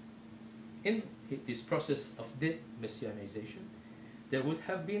 In this process of de-messianization, there would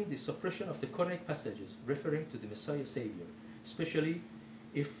have been the suppression of the Quranic passages referring to the Messiah Savior, especially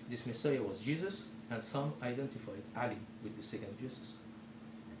if this Messiah was Jesus, and some identified Ali with the second Jesus.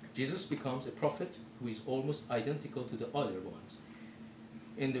 Jesus becomes a prophet who is almost identical to the other ones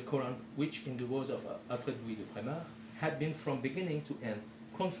in the Quran, which, in the words of Alfred Louis de Prémar, had been from beginning to end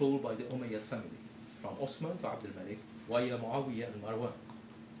controlled by the Umayyad family, from Osman to Abdul Malik, via Muawiyah and Marwan.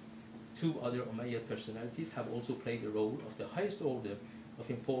 Two other Umayyad personalities have also played a role of the highest order of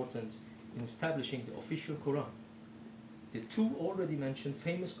importance in establishing the official Quran. The two already mentioned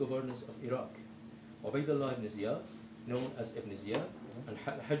famous governors of Iraq, Ubaydullah ibn Ziyad, known as Ibn Ziyad, and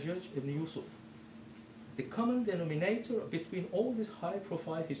Hajjaj ibn Yusuf. The common denominator between all these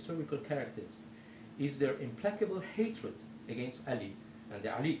high-profile historical characters is their implacable hatred against Ali and the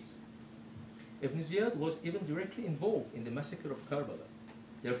Alites. Ibn Ziyad was even directly involved in the massacre of Karbala.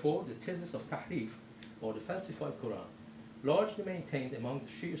 Therefore, the thesis of Tahrif, or the falsified Quran, largely maintained among the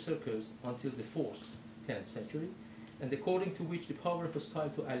Shia circles until the 4th, 10th century, and according to which the power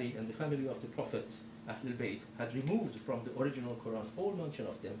hostile to Ali and the family of the Prophet, Ahlul Bayt, had removed from the original Quran all mention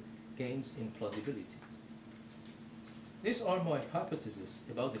of them, gains in plausibility. These are my hypotheses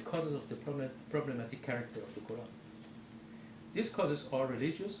about the causes of the problematic character of the Quran. These causes are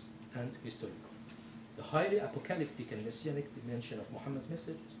religious and historical. The highly apocalyptic and messianic dimension of Muhammad's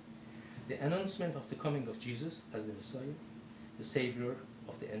messages, the announcement of the coming of Jesus as the Messiah, the Savior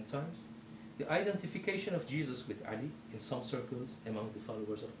of the end times, the identification of Jesus with Ali in some circles among the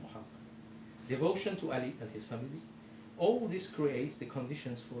followers of Muhammad, devotion to Ali and his family, all this creates the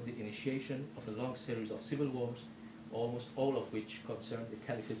conditions for the initiation of a long series of civil wars, almost all of which concern the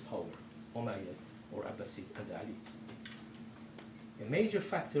caliphate power, Umayyad or Abbasid and the Alites. A major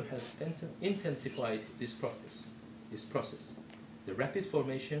factor has intensified this process, the rapid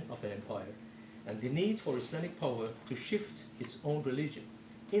formation of an empire and the need for Islamic power to shift its own religion,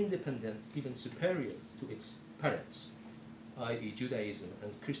 independent, even superior to its parents, i.e. Judaism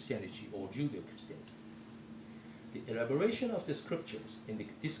and Christianity or Judeo-Christianity. The elaboration of the scriptures, in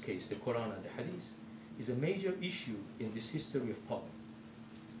this case the Quran and the Hadith, is a major issue in this history of power.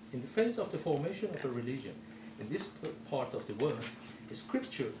 In the phase of the formation of a religion in this part of the world, the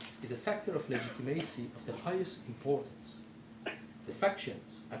scripture is a factor of legitimacy of the highest importance. The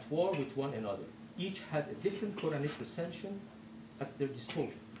factions at war with one another each had a different Quranic recension at their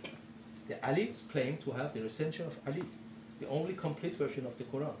disposal. The Alites claim to have the recension of Ali, the only complete version of the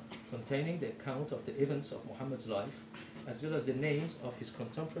Quran, containing the account of the events of Muhammad's life, as well as the names of his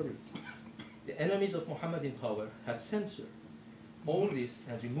contemporaries. The enemies of Muhammad in power had censored all this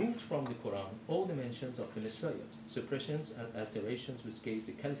and removed from the Quran all the mentions of the Messiah, suppressions and alterations which gave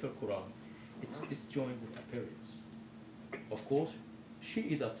the Caliphate Quran its disjointed appearance. Of course,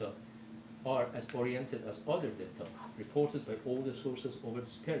 Shi'i data are as oriented as other data reported by all the sources over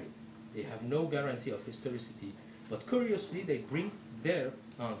this period. They have no guarantee of historicity But curiously, they bring their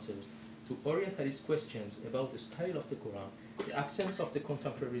answers to Orientalist questions about the style of the Quran, the absence of the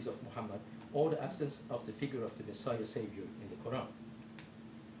contemporaries of Muhammad, or the absence of the figure of the Messiah Savior in the Quran.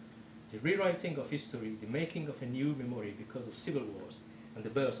 The rewriting of history, the making of a new memory because of civil wars and the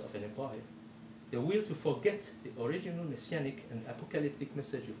birth of an empire, the will to forget the original messianic and apocalyptic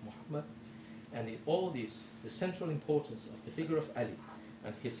message of Muhammad, and in all this, the central importance of the figure of Ali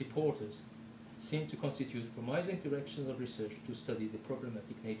and his supporters seem to constitute promising directions of research to study the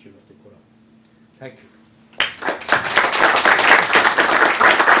problematic nature of the Quran. Thank you.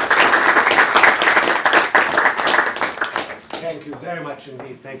 Thank you very much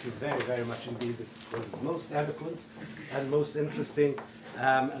indeed. Thank you very, very much indeed. This is most eloquent and most interesting.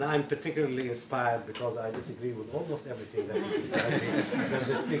 And I'm particularly inspired because I disagree with almost everything that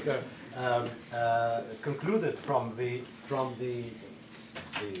the speaker concluded from the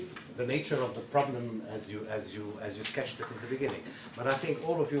nature of the problem as you sketched it at the beginning. But I think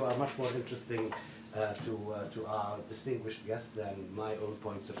all of you are much more interesting to our distinguished guest than my own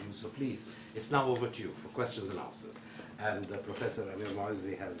points of view. So please, it's now over to you for questions and answers. And Professor Amir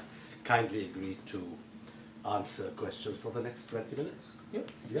Moezzi has kindly agreed to answer questions for the next 20 minutes. Yep.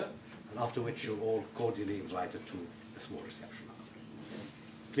 Yeah. And after which you're all cordially invited to a small reception answer.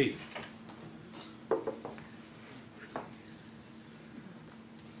 Please.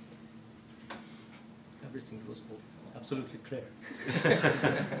 Everything was absolutely clear.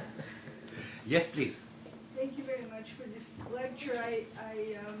 Yes, please. Thank you very much for this lecture.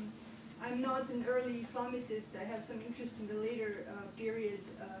 I'm not an early Islamicist. I have some interest in the later period,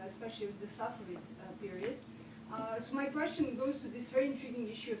 especially the Safavid period. So my question goes to this very intriguing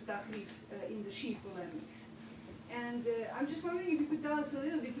issue of tahrif in the Shia polemics. And I'm just wondering if you could tell us a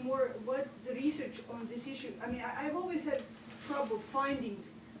little bit more what the research on this issue. I mean, I've always had trouble finding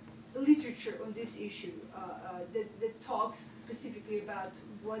literature on this issue that talks specifically about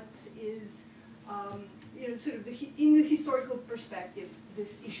what is, sort of in the historical perspective,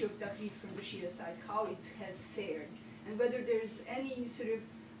 this issue of tahrif from the Shia side, how it has fared, and whether there's any sort of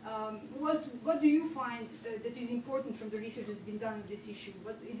what do you find that is important from the research that's been done on this issue?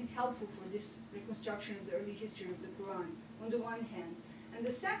 What is it helpful for this reconstruction of the early history of the Quran, on the one hand? And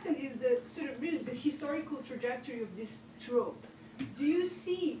the second is the sort of really the historical trajectory of this trope. Do you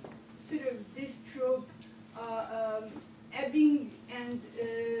see sort of this trope ebbing and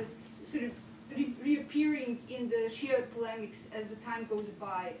sort of reappearing in the Shia polemics as the time goes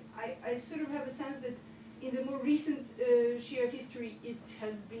by? I sort of have a sense that in the more recent Shia history, it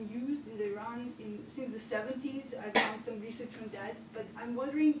has been used in Iran since the 70s. I found some research on that. But I'm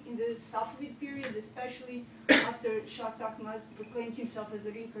wondering, in the Safavid period, especially after Shah Tahmasp proclaimed himself as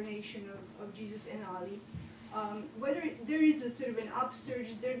the reincarnation of Jesus and Ali, whether there is a sort of an upsurge,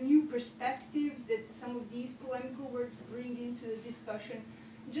 is there a new perspective that some of these polemical works bring into the discussion?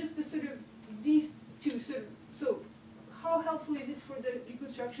 Just the sort of these two sort of, so how helpful is it for the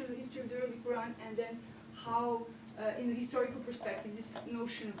reconstruction of the history of the early Quran, and then how, in the historical perspective, this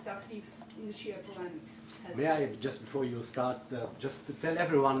notion of tahrif in the Shia polemics has... May I, just before you start, just to tell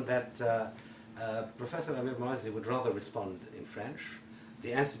everyone that Professor Amir Moezzi would rather respond in French.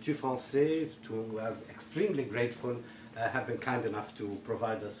 The Institut Français, to whom we are extremely grateful, have been kind enough to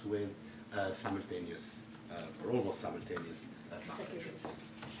provide us with simultaneous, or almost simultaneous translation.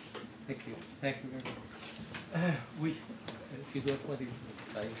 Thank you. Thank you very much. Oui, if you don't want it,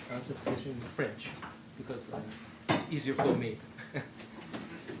 I answer the question in French, because it's easier for me.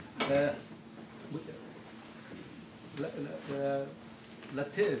 La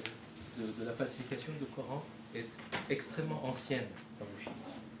thèse de la falsification du Coran est extrêmement ancienne dans le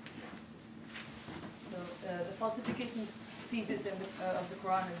chiisme. So the falsification thesis of the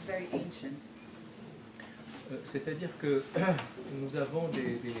Quran is very ancient. C'est-à-dire que nous avons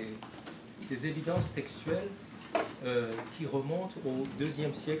des évidences textuelles qui remontent au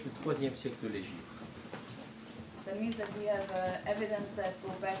 2e siècle, 3e siècle de l'Égypte. That means that we have evidence that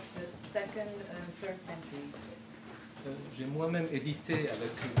go back to the 2nd and 3rd centuries. J'ai moi-même édité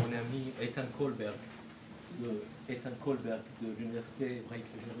avec mon ami Ethan Kohlberg de l'Université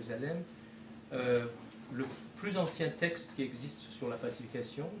hébraïque de Jérusalem le plus ancien texte qui existe sur la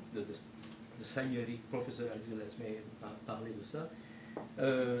falsification de Sayeri, professeur Abbasid Islam a parlé de ça.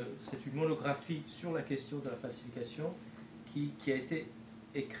 C'est une monographie sur la question de la falsification qui a été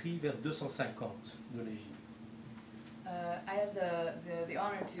écrite vers 250 de l'Égypte. I had the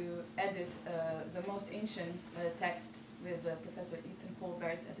honor to edit the most ancient text with Professor Ethan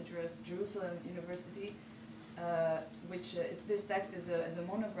Kohlberg at the Jerusalem University, which this text is a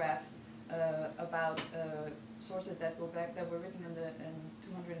monograph about sources that go back, that were written in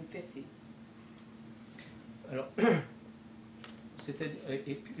 250. Alors,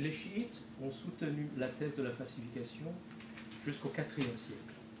 et puis les chiites ont soutenu la thèse de la falsification jusqu'au IVe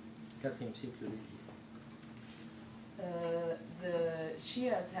siècle. 4e siècle de l'Église. The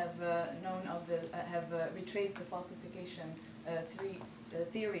Shias have retraced the falsification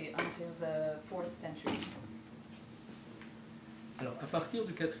theory until the 4th century. Alors, à partir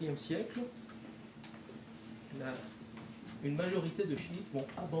du IVe siècle, une majorité de chiites vont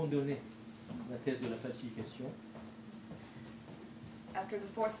abandonner la thèse de la falsification. After the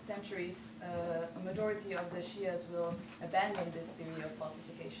 4th century, a majority of the Shias will abandon this theory of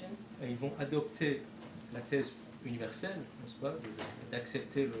falsification. Et ils vont adopter la thèse universelle, n'est-ce pas,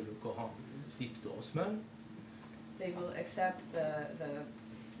 d'accepter le Coran dit d'Osman. They will accept the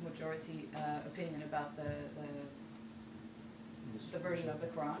majority opinion about the version of the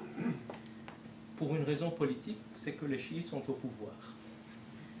Quran. Pour une raison politique, c'est que les chiites sont au pouvoir.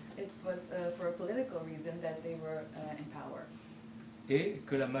 It was for a political reason that they were in power. Et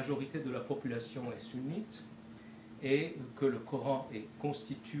que la majorité de la population est sunnite, et que le Coran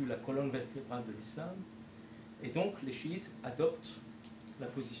constitue la colonne vertébrale de l'islam, et donc les chiites adoptent la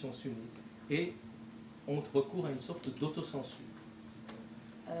position sunnite et ont recours à une sorte d'autocensure.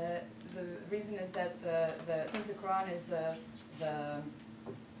 The reason is that since the Quran is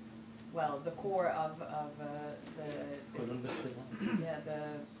the core of Colonne vertébrale.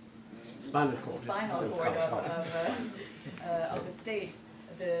 the Spinal cord. spinal cord of the state,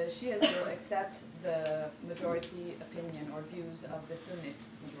 the Shias will accept the majority opinion or views of the Sunnite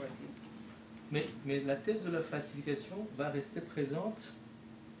majority. Mais la thèse de la falsification va rester présente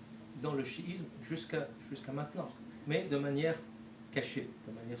dans le chiisme jusqu'à maintenant, mais de manière cachée,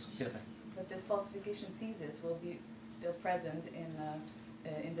 de manière souterraine. But this falsification thesis will be still present in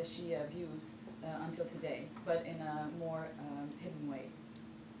the Shia views until today, but in a more hidden way.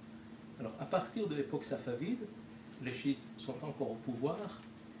 Alors, à partir de l'époque safavide, les chiites sont encore au pouvoir,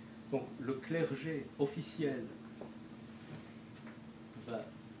 donc le clergé officiel va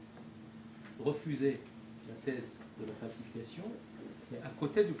refuser la thèse de la falsification, mais à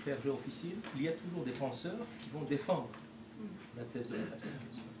côté du clergé officiel, il y a toujours des penseurs qui vont défendre la thèse de la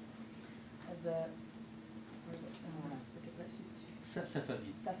falsification.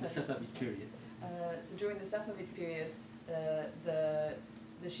 Safavide, the Safavid period. So during the Safavid period,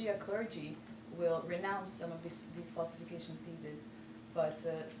 the Shia clergy will renounce some of these falsification theses, but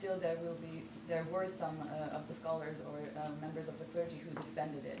still there were some of the scholars or members of the clergy who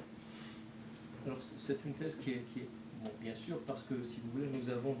defended it. Alors c'est une thèse qui est bon, bien sûr, parce que si vous voulez, nous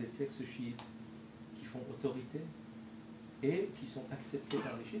avons des textes chiites qui font autorité et qui sont acceptés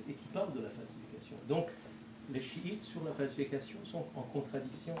par les chiites et qui parlent de la falsification. Donc les chiites sur la falsification sont en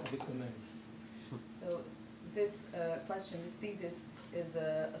contradiction avec eux-mêmes. So this this thesis is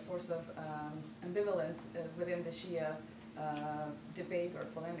a source of ambivalence within the Shia debate or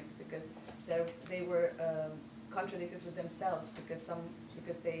polemics, because they were contradicted with themselves because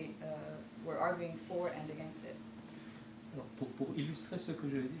they were arguing for and against it. Alors, pour illustrer ce que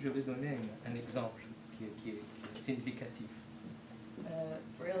je dis, je vais donner un exemple qui est significatif.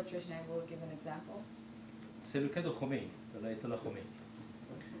 For illustration, I will give an example. C'est le cas de Khomeini, de l'Ayatollah Khomeini.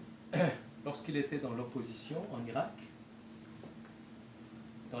 Lorsqu'il était dans l'opposition en Irak,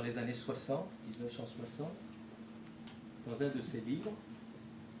 dans les années 60, 1960, dans un de ses livres,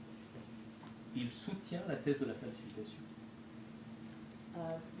 il soutient la thèse de la falsification.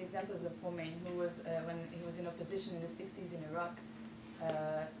 The example is of Khomeini, who was, when he was in opposition in the 60s in Iraq,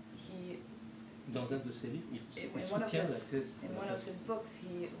 dans un de ses livres, il in soutient la thèse. In one of his books,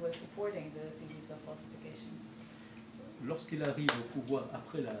 he was supporting the thesis of falsification. Lorsqu'il arrive au pouvoir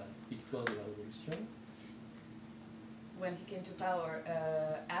après la victoire de la Révolution, when he came to power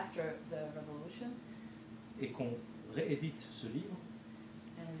after the revolution, et qu'on réédite ce livre,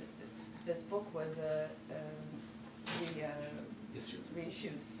 and this book was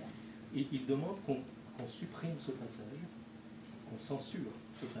reissued. Il demande qu'on supprime ce passage, qu'on censure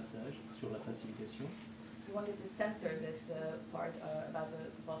ce passage sur la falsification. He wanted to censor this part about the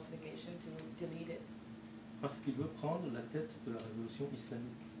falsification, to delete it. Parce qu'il veut prendre la tête de la révolution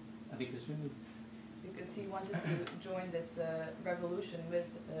islamique avec les sunnites. Because he wanted to join this revolution with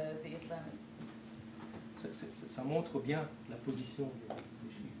the Islamists. Ça montre bien la position des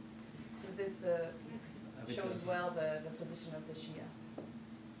chiites. So this shows well the position of the Shia.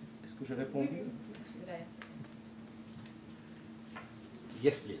 Est-ce que j'ai répondu? Did I answer?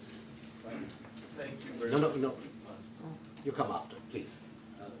 Yes, please. Thank you very No, much. no, no. You come after, please.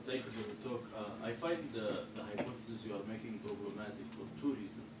 Thank you for the talk. I find the hypothesis you are making problematic for two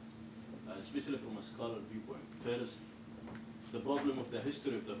reasons, especially from a scholar viewpoint. First, the problem of the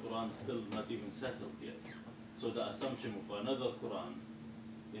history of the Quran is still not even settled yet. So the assumption of another Quran,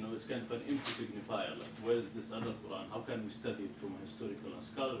 you know, it's kind of an empty signifier, like where is this other Quran? How can we study it from a historical and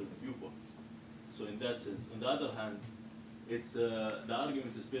scholarly viewpoint? So in that sense, on the other hand, it's the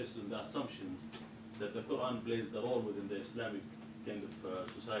argument is based on the assumptions that the Quran plays the role within the Islamic kind of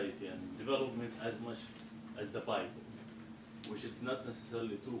society and development as much as the Bible, which is not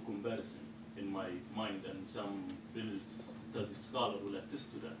necessarily true comparison in my mind, and some religious studies scholar will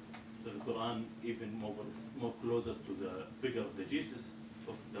attest to that. So the Quran even more closer to the figure of the Jesus,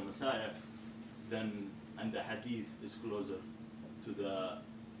 of the Messiah, and the Hadith is closer to the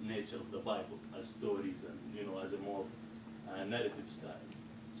nature of the Bible as stories and, you know, as a more narrative style.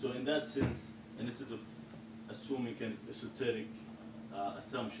 So in that sense, instead of assuming kind of esoteric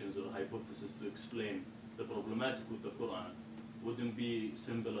assumptions or hypotheses to explain the problematic with the Quran, wouldn't be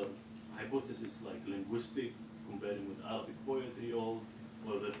similar hypotheses like linguistic, comparing with Arabic poetry or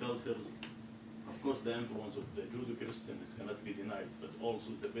the cultures. Of course, the influence of the Judeo-Christians cannot be denied, but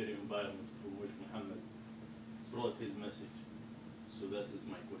also the very environment from which Muhammad brought his message. So that is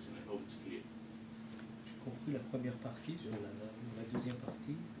my question. I hope it's clear. J'ai compris la première partie, sur la deuxième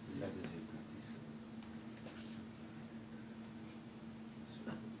partie. La deuxième partie, c'est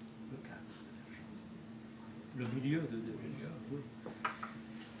le milieu de oui.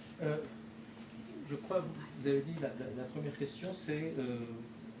 Je crois que vous avez dit la première question, c'est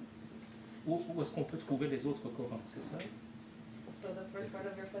où est-ce qu'on peut trouver les autres Corans, c'est ça? So the first part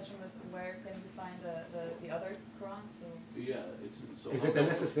of your question was where can you find the other Quran? So Yeah, it's so. Is it a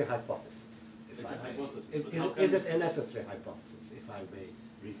necessary hypothesis? It's a hypothesis. Is it a necessary hypothesis, if I may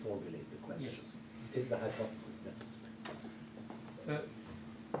reformulate the question? Yes. Is the hypothesis necessary?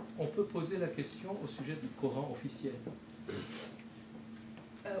 On peut poser la question au sujet du Coran officiel.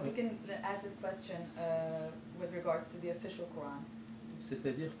 we can ask this question with regards to the official Quran.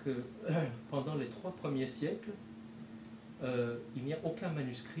 C'est-à-dire que pendant les 3 premiers siècles, il n'y a aucun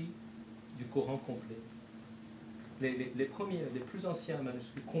manuscrit du Coran complet. Les plus anciens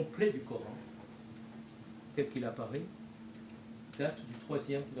manuscrits complets du Coran, tel qu'il apparaît, datent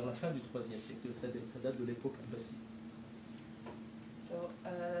vers la fin du 3e siècle. Ça date de l'époque Abbasid. So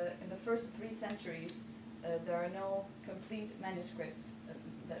in the first 3 centuries, there are no complete manuscripts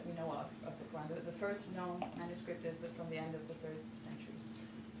that we know of the Quran. The first known manuscript is from the end of the 3rd century.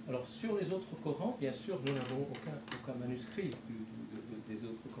 Alors sur les autres Corans, bien sûr, nous n'avons aucun manuscrit des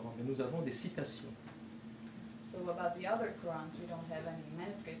autres Corans, mais nous avons des citations. So about the other Qurans, we don't have any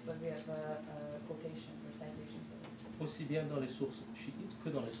manuscripts, but we have quotations or citations of it. Aussi bien dans les sources chiites que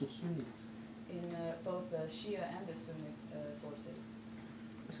dans les sources sunnites. In both the Shia and the Sunni sources.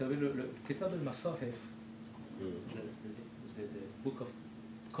 Vous savez, le Kitab al-Masahif, the Book of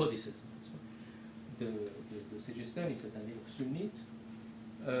Codices, de Sijistani, c'est un livre sunnite,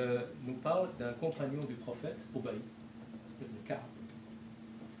 nous parle d'un compagnon du prophète, Ubay, ibn Ka'b,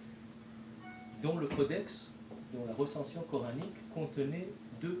 dont le codex, dont la recension coranique contenait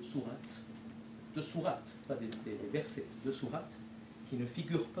 2 sourates, pas des versets, 2 sourates qui ne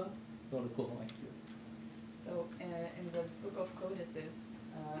figurent pas dans le Coran actuel. So in the Book of Codices,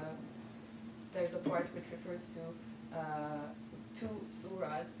 there's a part which refers to 2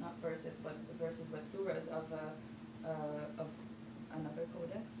 surahs, not verses, but verses with surahs of another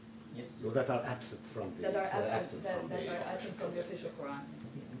codex. Yes. So that are absent from the That are absent official from the codex, official yes.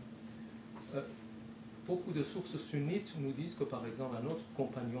 Quran. Beaucoup de sources sunnites nous disent que, par exemple, un autre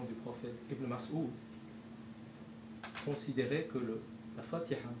compagnon du prophète, Ibn Mas'ud, considérait que la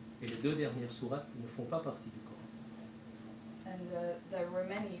Fatiha et les 2 dernières sourates ne font pas partie du Coran. And there were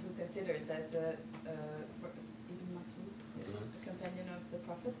many who considered that Ibn Mas'ud, Yes. the companion of the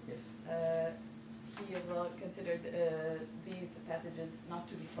Prophet, Yes. he as well considered these passages not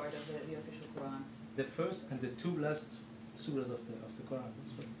to be part of the official Quran. The first and the 2 last surahs of the Quran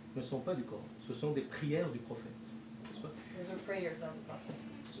ne sont pas du Coran, ce sont des prières du prophète. Those are prayers of the Prophet.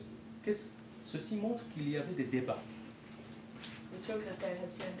 Ceci montre qu'il y avait des débats. This shows that there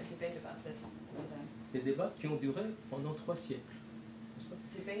has been a debate about this event. Des débats qui ont duré pendant 3 siècles.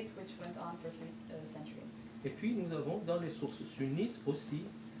 Debate which went on for 3 centuries. Et puis nous avons dans les sources sunnites aussi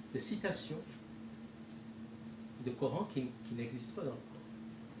des citations de Coran qui n'existent pas dans le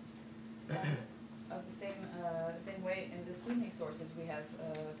Coran. Of the same way, in the Sunni sources we have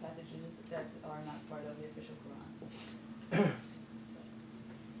passages that are not part of the official Quran.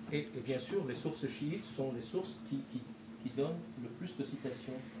 Et bien sûr, les sources chiites sont les sources qui donnent le plus de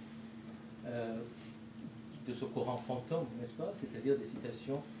citations de ce Coran fantôme, n'est-ce pas? C'est-à-dire des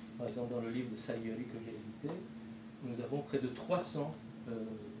citations, par exemple dans le livre de Sayyari que j'ai édité, nous avons près de 300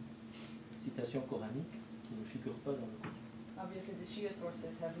 citations coraniques qui ne figurent pas dans le Coran. Obviously, the Shia sources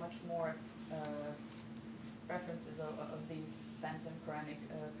have much more references of these phantom Quranic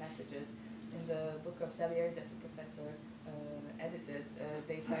passages. In the book of Salieri that the professor edited,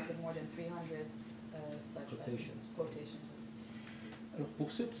 they cited more than 300 such quotations. Alors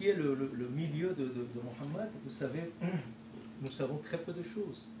pour ce qui est le milieu de Mohammed, vous savez, nous savons très peu de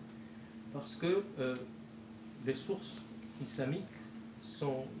choses. Parce que les sources islamiques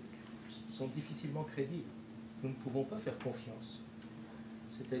sont difficilement crédibles. Nous ne pouvons pas faire confiance.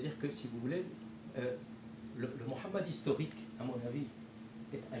 C'est-à-dire que, si vous voulez, le Mohammed historique, à mon avis,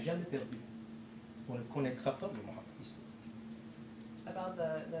 est à jamais perdu. On ne connaîtra pas le Mohammed historique. About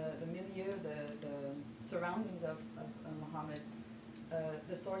the milieu, the surroundings of Muhammad,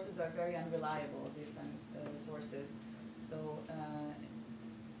 the sources are very unreliable, these sources. So,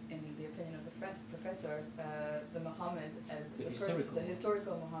 in the opinion of the professor, the Muhammad, as the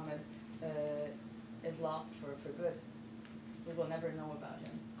historical Muhammad, is lost for good. We will never know about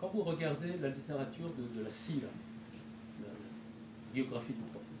him. Quand vous regardez la littérature de la sira, la biographie du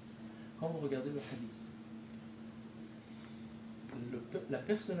prophète, quand vous regardez le hadith, la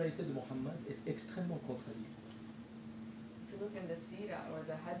personnalité de Mohammed est extrêmement contradictoire. If you look in the sira or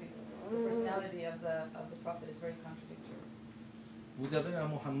the hadith, the personality of the prophet is very contradictory. Vous avez un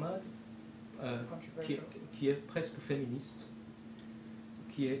Mohammed qui est presque féministe,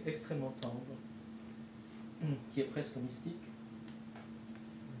 qui est extrêmement tendre, qui est presque mystique.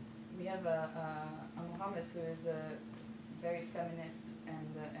 We have a Muhammad who is very feminist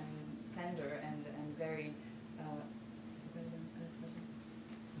and tender and very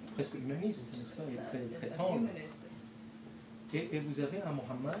presque humaniste, n'est-ce pas? Il est très tendre. Et vous avez un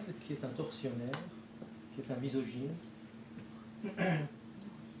Mohammed qui est un tortionnaire, qui est un misogyne. And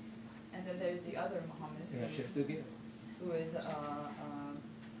then there is the other Muhammad et un chef de guerre. Who is a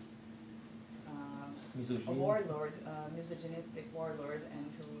warlord, a misogynistic warlord,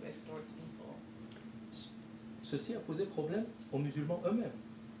 and who extorts people. Ceci a posé problème aux musulmans eux-mêmes.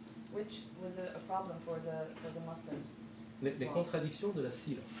 Which was a problem for the Muslims. Les contradictions de la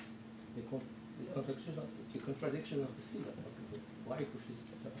sira. Les contradictions of the sira.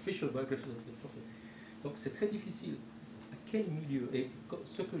 Official biography of the prophet. Donc c'est très difficile. À quel milieu? Et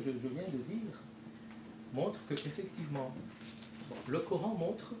ce que je viens de dire montre qu'effectivement, le Coran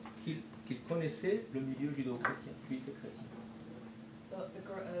montre qu'il connaissait le milieu judéo-chrétien, juif et chrétien. So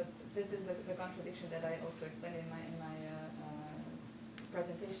this is the contradiction that I also explained in my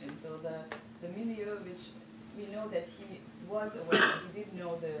presentation. So the milieu, which we know that he was aware, he did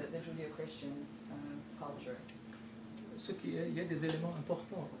know the Judeo-Christian culture. Il y a des éléments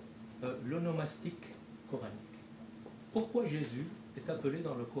importants. L'onomastique coranique. Pourquoi Jésus est appelé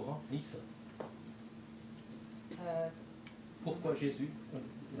dans le Coran Nisa? Pourquoi Jésus?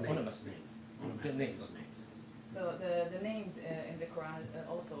 Onomastique. The names. So the names in the Quran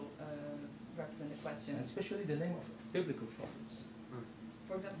also represent the question. And especially the name of biblical prophets.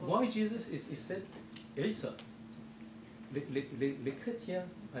 For example, why Jesus is said Isa? Les chrétiens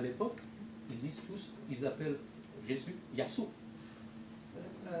à l'époque, ils disent tous, ils appellent Jésus Yassou.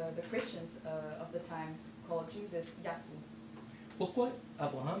 The Christians of the time called Jesus Yassou. Pourquoi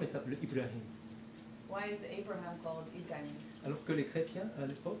Abraham est appelé Ibrahim? Why is Abraham called Ibrahim? Alors que les chrétiens à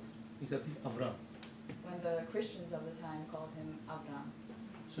l'époque, ils appellent Abraham. When the Christians of the time called him Abraham.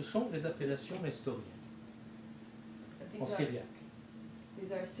 Ce sont les appellations nestoriennes en syriaque.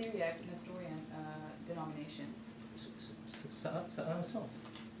 These are Syriac Nestorian denominations. Ça a un sens,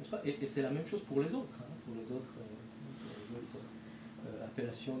 n'est-ce pas? Et c'est la même chose pour les autres, pour les autres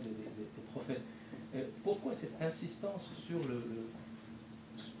appellations des prophètes. Pourquoi cette insistance sur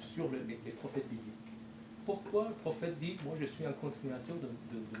les prophètes bibliques? Pourquoi le prophète dit, moi je suis un continuateur de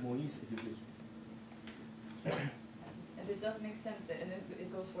Moïse et de Jésus? And this does make sense, and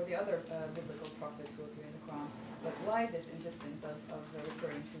it goes for the other biblical prophets who appear in the Quran. But why this insistence of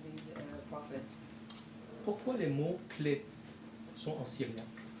referring to these prophets? Pourquoi les mots clés sont en syriaque?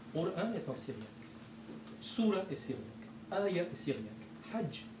 Qur'an est en syriaque. Surah est syriaque. Aya est syriaque.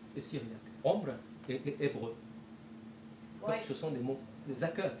 Hajj est syriaque. Omra est hébreu. Donc ce sont des mots,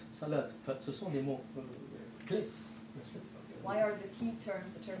 zakat, salat, ce sont des mots clés. Why are the key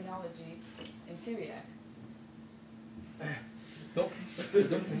terms, the terminology in Syriac? Donc ça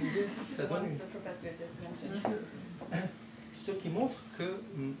donne une idée, ça donne une... Ce qui montre que,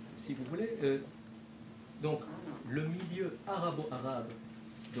 si vous voulez, donc le milieu arabo-arabe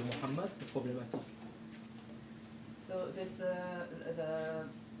de Mohammed est problématique. So this the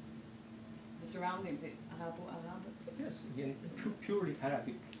surrounding, the Arabo-Arab. Yes, purely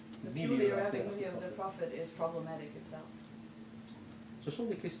Arabic. The purely Arabic milieu of the prophet is problematic itself. Ce sont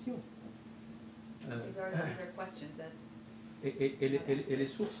des questions. These are questions that. Et les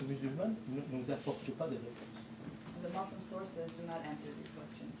sources musulmanes ne nous apportent pas de réponse. The Muslim sources do not answer these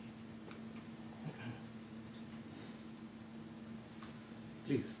questions.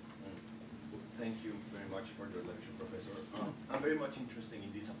 Please. Thank you very much for your lecture, Professor. I'm very much interested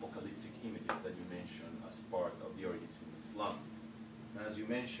in these apocalyptic images that you mentioned as part of the origins of Islam. As you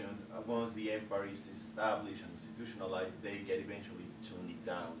mentioned, once the empire is established and institutionalized, they get eventually toned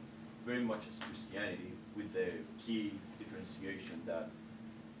down, very much as Christianity, with the key differentiation that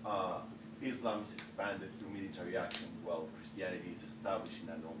Islam is expanded through military action, while Christianity is establishing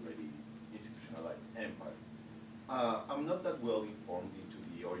an already institutionalized empire. I'm not that well informed into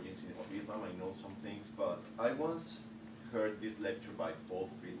the origins of Islam. I know some things, but I once heard this lecture by Paul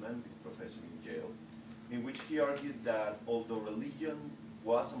Friedman, this professor in jail, in which he argued that although religion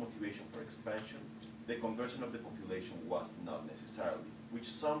was a motivation for expansion, the conversion of the population was not necessarily, which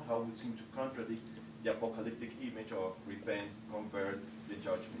somehow would seem to contradict the apocalyptic image of repent, convert, the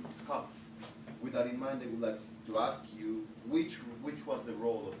judgment is come. With that in mind, I would like to ask you which was the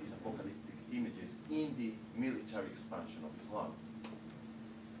role of these apocalyptic images in the military expansion of Islam?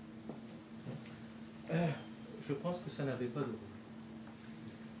 Je pense que ça n'avait pas de rôle.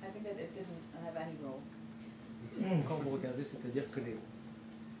 I think that it didn't have any role. Quand vous regardez, c'est-à-dire que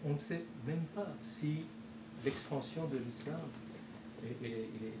on ne sait même pas si l'expansion de l'islam et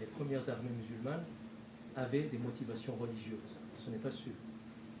les premières armées musulmanes avaient des motivations religieuses. Ce n'est pas sûr.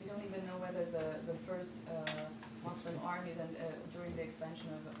 We don't even know whether the first Muslim armies and during the expansion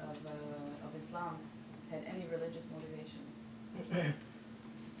of Islam had any religious motivations.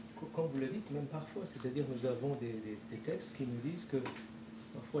 Comme vous le dites, même parfois, c'est-à-dire nous avons des textes qui nous disent que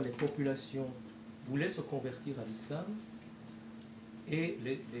parfois les populations voulaient se convertir à l'islam et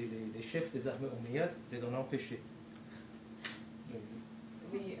les chefs des armées omeyyades les en empêchaient.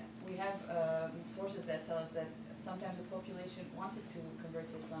 We have sources that tell us that sometimes the population wanted to convert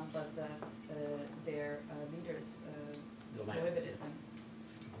to Islam, but their leaders prohibited them.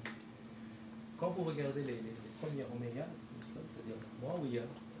 Quand vous regardez les premiers omeyyades, c'est-à-dire Muawiyah,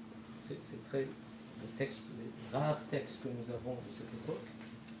 c'est très les rares textes que nous avons de cette époque,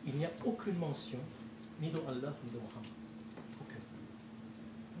 il n'y a aucune mention ni de Allah ni de Mohammad. Aucune.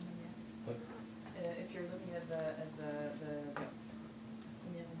 Oui. If you're looking at the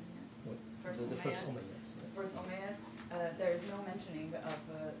first Umayyad, there is no mentioning of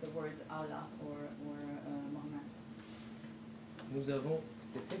the words Allah or Muhammad. Nous avons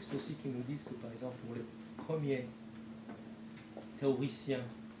des textes aussi qui nous disent que, par exemple, pour les premiers théoriciens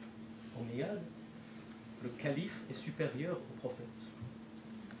omeyyades, le calife est supérieur au prophète.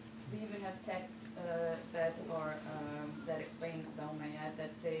 We even have texts that explain the Umayyad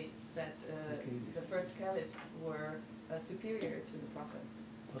that say that the first caliphs were superior to the prophet.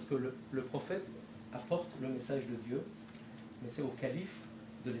 Parce que le prophète apporte le message de Dieu, mais c'est au calife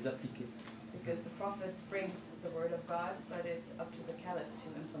de les appliquer. Because the prophet brings the word of God, but it's up to the caliph to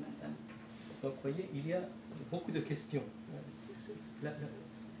implement them. Donc, vous voyez, il y a beaucoup de questions.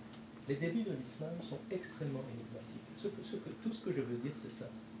 Les débuts de l'islam sont extrêmement énigmatiques. Tout ce que je veux dire, c'est ça.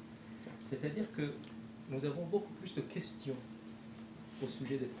 C'est-à-dire que nous avons beaucoup plus de questions au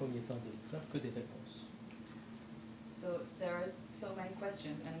sujet des premiers temps de l'islam que des réponses. So there are so many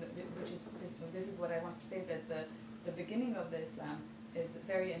questions, and this is what I want to say, that the beginning of the Islam is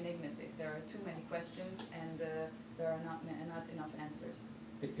very enigmatic. There are too many questions, and there are not enough answers.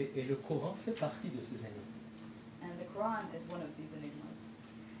 Et le Coran fait partie de ces énigmes. And the Quran is one of these enigmas.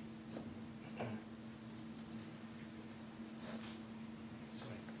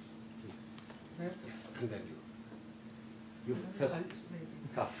 Sorry, please. And then you first.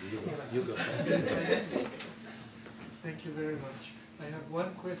 Carsten, you go first. Thank you very much. I have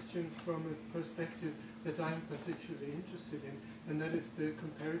one question from a perspective that I'm particularly interested in, and that is the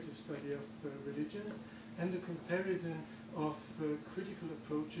comparative study of religions and the comparison of critical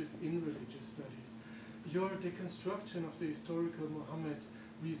approaches in religious studies. Your deconstruction of the historical Mohammed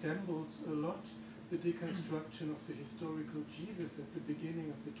resembles a lot the deconstruction of the historical Jesus at the beginning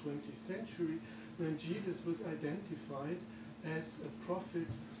of the 20th century, when Jesus was identified as a prophet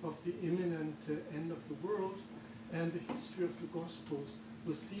of the imminent end of the world, and the history of the Gospels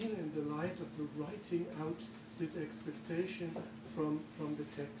was seen in the light of the writing out this expectation from the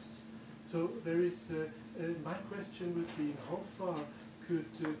text. So there is, my question would be, how far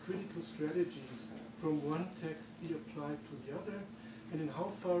could critical strategies from one text be applied to the other, and in how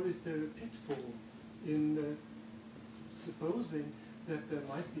far is there a pitfall in supposing that there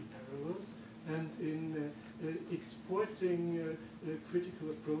might be parallels, and in exporting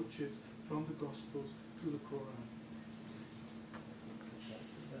critical approaches from the Gospels to the Quran?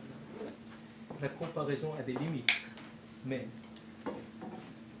 La comparaison a des limites. Mais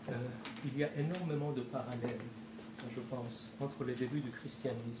il y a énormément de parallèles, je pense, entre les débuts du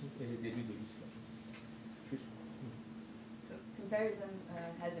christianisme et les débuts de l'islam. So comparison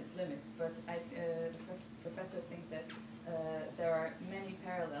has its limits, but the professor thinks that there are many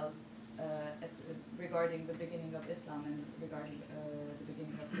parallels regarding the beginning of Islam and regarding the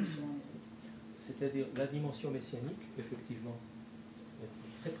beginning of Christianity. C'est-à-dire la dimension messianique, effectivement, est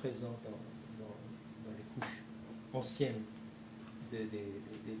très présente dans les couches anciennes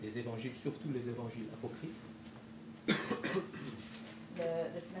des évangiles, surtout les évangiles apocryphes.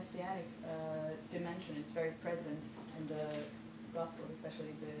 This messianic dimension is very present in the Gospels,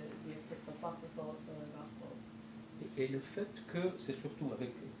 especially the apocryphal Gospels. Et le fait que c'est surtout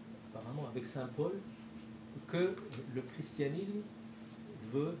apparemment avec Saint Paul, que le christianisme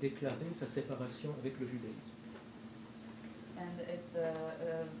veut déclarer sa séparation avec le judaïsme. And it's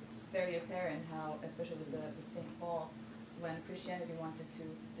very apparent how, especially with St. Paul, when Christianity wanted to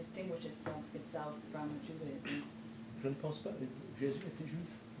distinguish itself from Judaism. Je ne pense pas, Jésus était juif,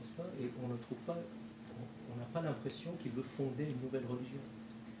 n'est-ce pas? Et on ne trouve pas, on n'a pas l'impression qu'il veut fonder une nouvelle religion.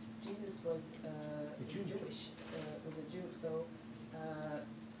 Jesus was Jewish, was a Jew, so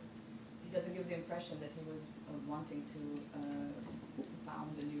he doesn't give the impression that he was wanting to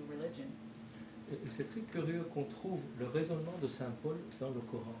found a new religion. Et c'est très curieux qu'on trouve le raisonnement de Saint Paul dans le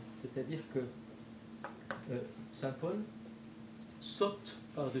Coran. C'est-à-dire que Saint Paul saute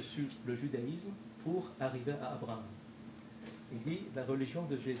par-dessus le judaïsme pour arriver à Abraham. Il dit la religion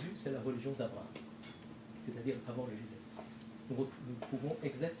de Jésus, c'est la religion d'Abraham, c'est-à-dire avant le judaïsme. Nous trouvons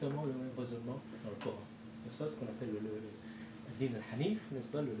exactement le même raisonnement dans le Coran. N'est-ce pas ce qu'on appelle le din al-Hanif, n'est-ce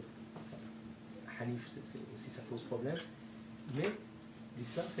pas? Le Hanif, aussi ça pose problème. Mais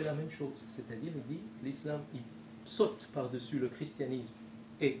l'islam fait la même chose, c'est-à-dire il dit l'islam il saute par-dessus le christianisme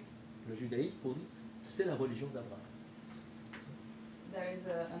et le judaïsme pour dire c'est la religion d'Abraham. There is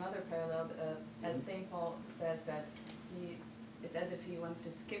another parallel, as St. Paul says that it's as if he wanted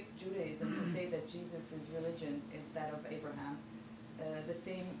to skip Judaism to say that Jesus' religion is that of Abraham. The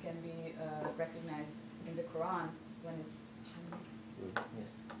same can be recognized in the Quran when it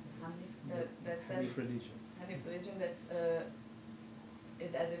that says Hanif religion. Hanif religion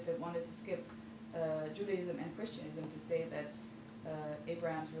is as if it wanted to skip Judaism and Christianism to say that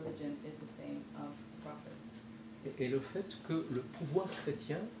Abraham's religion is the same of the prophet. Et le fait que le pouvoir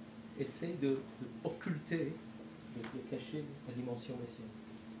chrétien essaie d'occulter, de cacher la dimension messianique.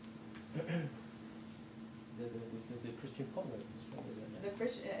 The Christian power. As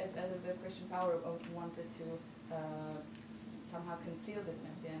the Christian power wanted to somehow conceal this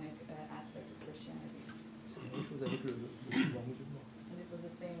messianic aspect of Christianity. C'est la même chose avec le pouvoir musulman. And it was the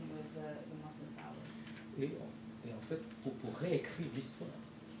same with the Muslim power. Et en fait, pour réécrire l'histoire,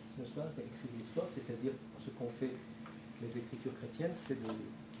 n'est-ce pas? Réécrire l'histoire, c'est-à-dire ce qu'ont fait les écritures chrétiennes, c'est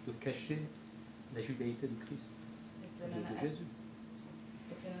de cacher la judaïté du Christ, de Jésus.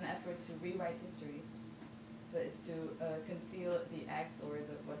 It's in an effort to rewrite history. So it's to conceal the acts or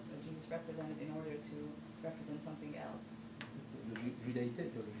what Jesus represented in order to represent something else. Le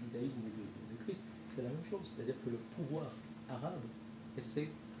judaïsme de Christ, c'est la même chose. C'est-à-dire que le pouvoir arabe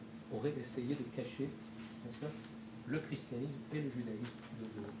aurait essayé de cacher, n'est-ce pas, le christianisme et le judaïsme de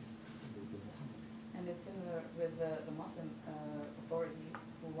Mohammad. And it's similar with the Muslim authority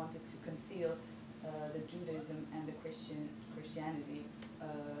who wanted to conceal the Judaism and the Christianity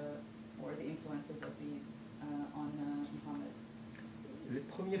or the influences of these on Muhammad. Les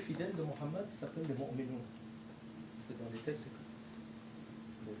premiers fidèles de Mohammad s'appellent les Mu'minun. C'est dans les textes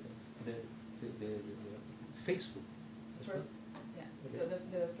de Facebook. First, yeah. So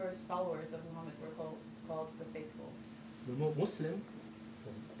the first followers of Muhammad were called the faithful. Le mot musulman,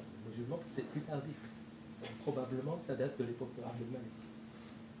 c'est plus tardif. Probablement, ça date de l'époque de Abdul Malik.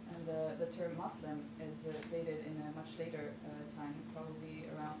 And the term Muslim is dated in a much later time, probably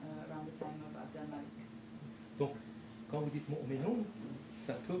around the time of Abdul Malik. Donc, quand vous dites mu'minun,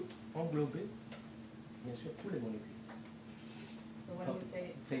 ça peut englober, bien sûr, tous les monothéistes. So when you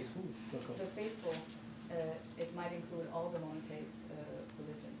say faithful, the faithful, it might include all the monotheist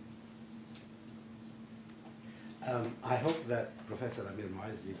religion. I hope that Professor Amir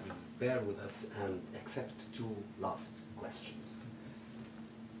Moezzi will bear with us and accept two last questions.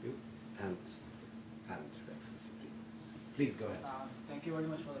 You and Your Excellency, please go ahead. Thank you very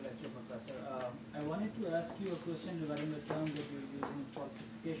much for the lecture, Professor. I wanted to ask you a question regarding the term that you're using,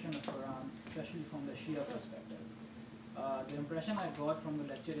 falsification of Quran, especially from the Shia perspective. The impression I got from the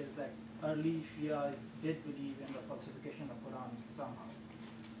lecture is that early Shias did believe in the falsification of Quran somehow.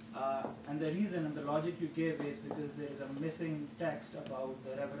 And the reason and the logic you gave is because there is a missing text about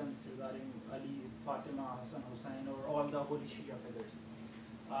the reverence regarding Ali, Fatima, Hassan, Hussein, or all the holy Shia figures.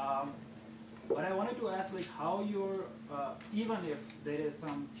 But I wanted to ask, like, how your, even if there is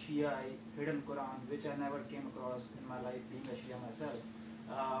some Shia hidden Quran, which I never came across in my life being a Shia myself,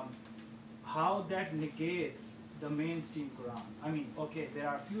 how that negates the mainstream Quran. I mean, okay, there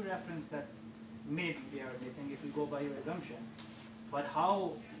are a few references that maybe they are missing if you go by your assumption, but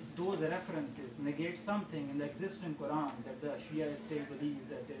how those references negate something in the existing Quran that the Shia still believe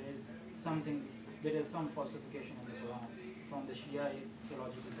that there is something, there is some falsification in the Quran from the Shia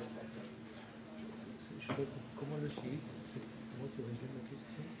theological perspective. Comment le chiite, comment tu résumes la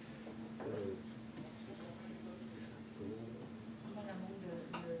question?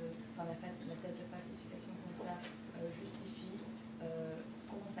 Comment la thèse de falsification comme ça justifie,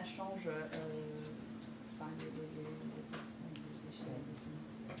 comment ça change les positions des chiites,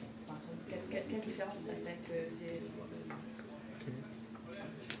 quelle différence ça fait que c'est...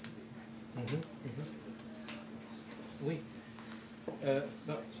 Oui.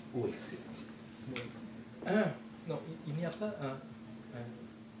 Oui. Non, il n'y a pas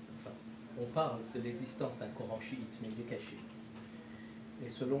enfin, on parle de l'existence d'un Coran chiite, mais il est caché. Et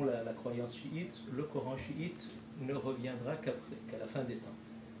selon la croyance chiite, le Coran chiite ne reviendra qu'à la fin des temps.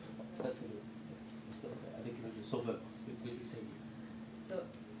 Ça, c'est avec le sauveur, le Sayyid. So,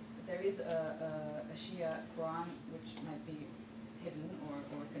 there is a Shia Quran which might be hidden or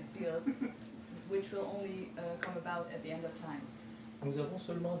concealed, which will only come about at the end of times. Nous avons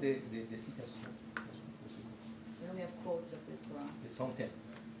seulement des citations. We only have quotes of this Quran. Des centaines.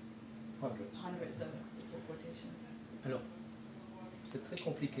 Hundreds of quotations. Alors, c'est très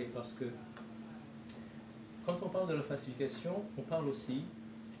compliqué parce que quand on parle de la falsification, on parle aussi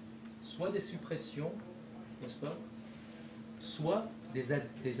soit des suppressions, n'est-ce pas, soit des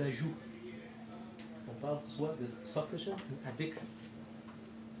ajouts. On parle soit de suppression and addiction.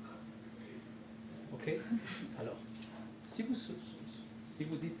 Ok? Alors, si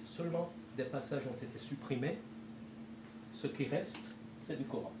vous dites seulement des passages ont été supprimés, ce qui reste, c'est du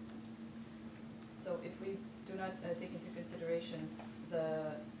Coran. So if we do not take into consideration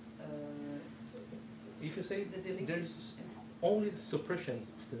the if you say the there's only the suppression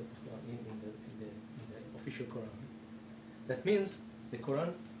in the official Quran, that means the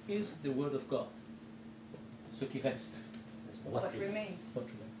Quran is the word of God. Ce qui reste. what remains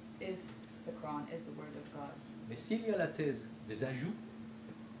is the Quran, is the word of God. Mais s'il y a la thèse des ajouts,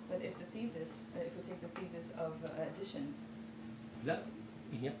 But if the thesis, if we take the thesis of additions, là,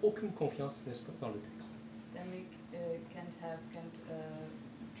 il n'y a aucune confiance, n'est-ce pas, dans le texte. then we can't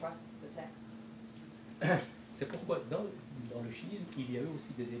trust the text. C'est pourquoi dans le chiisme, il y a eu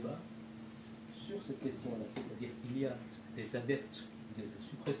aussi des débats sur cette question-là. C'est-à-dire qu'il y a des adeptes de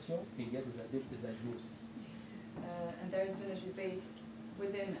suppression et il y a des adeptes des ajouts aussi. And there has been a debate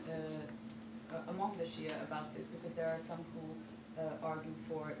within, among the Shia about this, because there are some who argue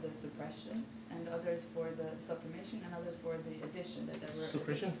for the suppression, and others for the supprimation, and others for the addition, that there were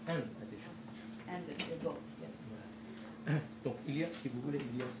Suppressions and additions. and both, yes. Voilà. Donc il y a, si vous voulez,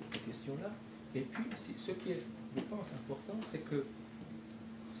 il y a ces questions-là. Et puis, ce qui est, je pense, important, c'est que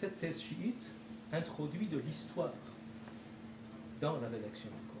cette thèse chiite introduit de l'histoire dans la rédaction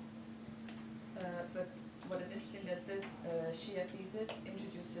du Coran. But what is interesting that this Shia thesis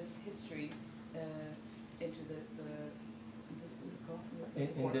introduces history into the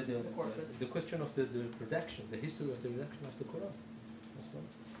corpus. The question of the redaction, the history of the redaction of the Quran.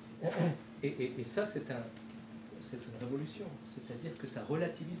 Et ça, c'est une révolution. C'est-à-dire que ça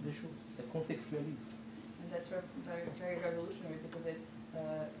relativise les choses, ça contextualise. And that's very revolutionary because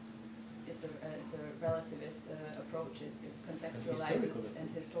it's a relativist approach. It contextualizes and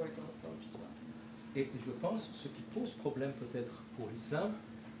historical approach as well. Et je pense ce qui pose problème peut-être pour l'islam,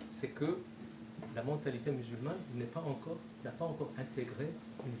 c'est que la mentalité musulmane n'a pas encore intégré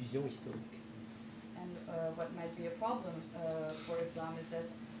une vision historique. And what might be a problem for Islam is that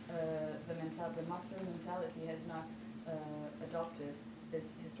the Muslim mentality has not adopted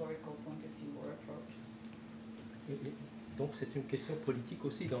this historical point of view or approach. Et donc c'est une question politique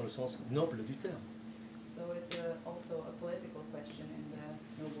aussi dans le sens noble du terme. So it's also a political question in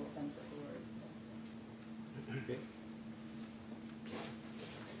the noble sense of the word. Okay.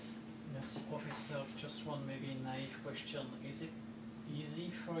 Merci, Professor. Just one maybe naive question. Is it easy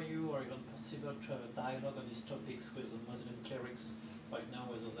for you or even possible to have a dialogue on these topics with the Muslim clerics right now,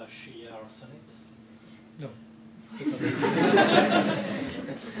 whether they're Shia or Sunnis? No.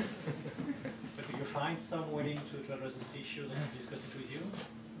 But do you find some willing to address this issue and to discuss it with you?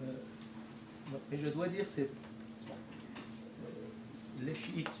 Mais je dois dire, les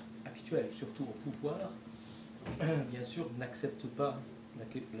chiites actuels, surtout au pouvoir, bien sûr, n'acceptent pas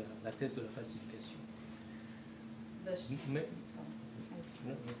la thèse de la falsification. Mais,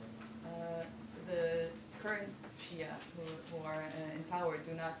 The current Shia who are in power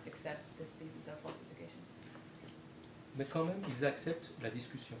do not accept this thesis of falsification. mais quand même, ils acceptent la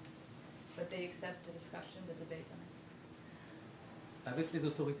discussion. But they accept the discussion, the debate on it. Avec les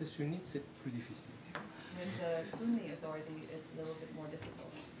autorités sunnites, c'est plus difficile. With the Sunni authority, it's a little bit more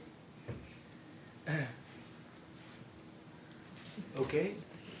difficult. Okay.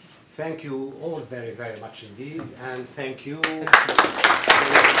 Thank you all very, very much indeed, and thank you.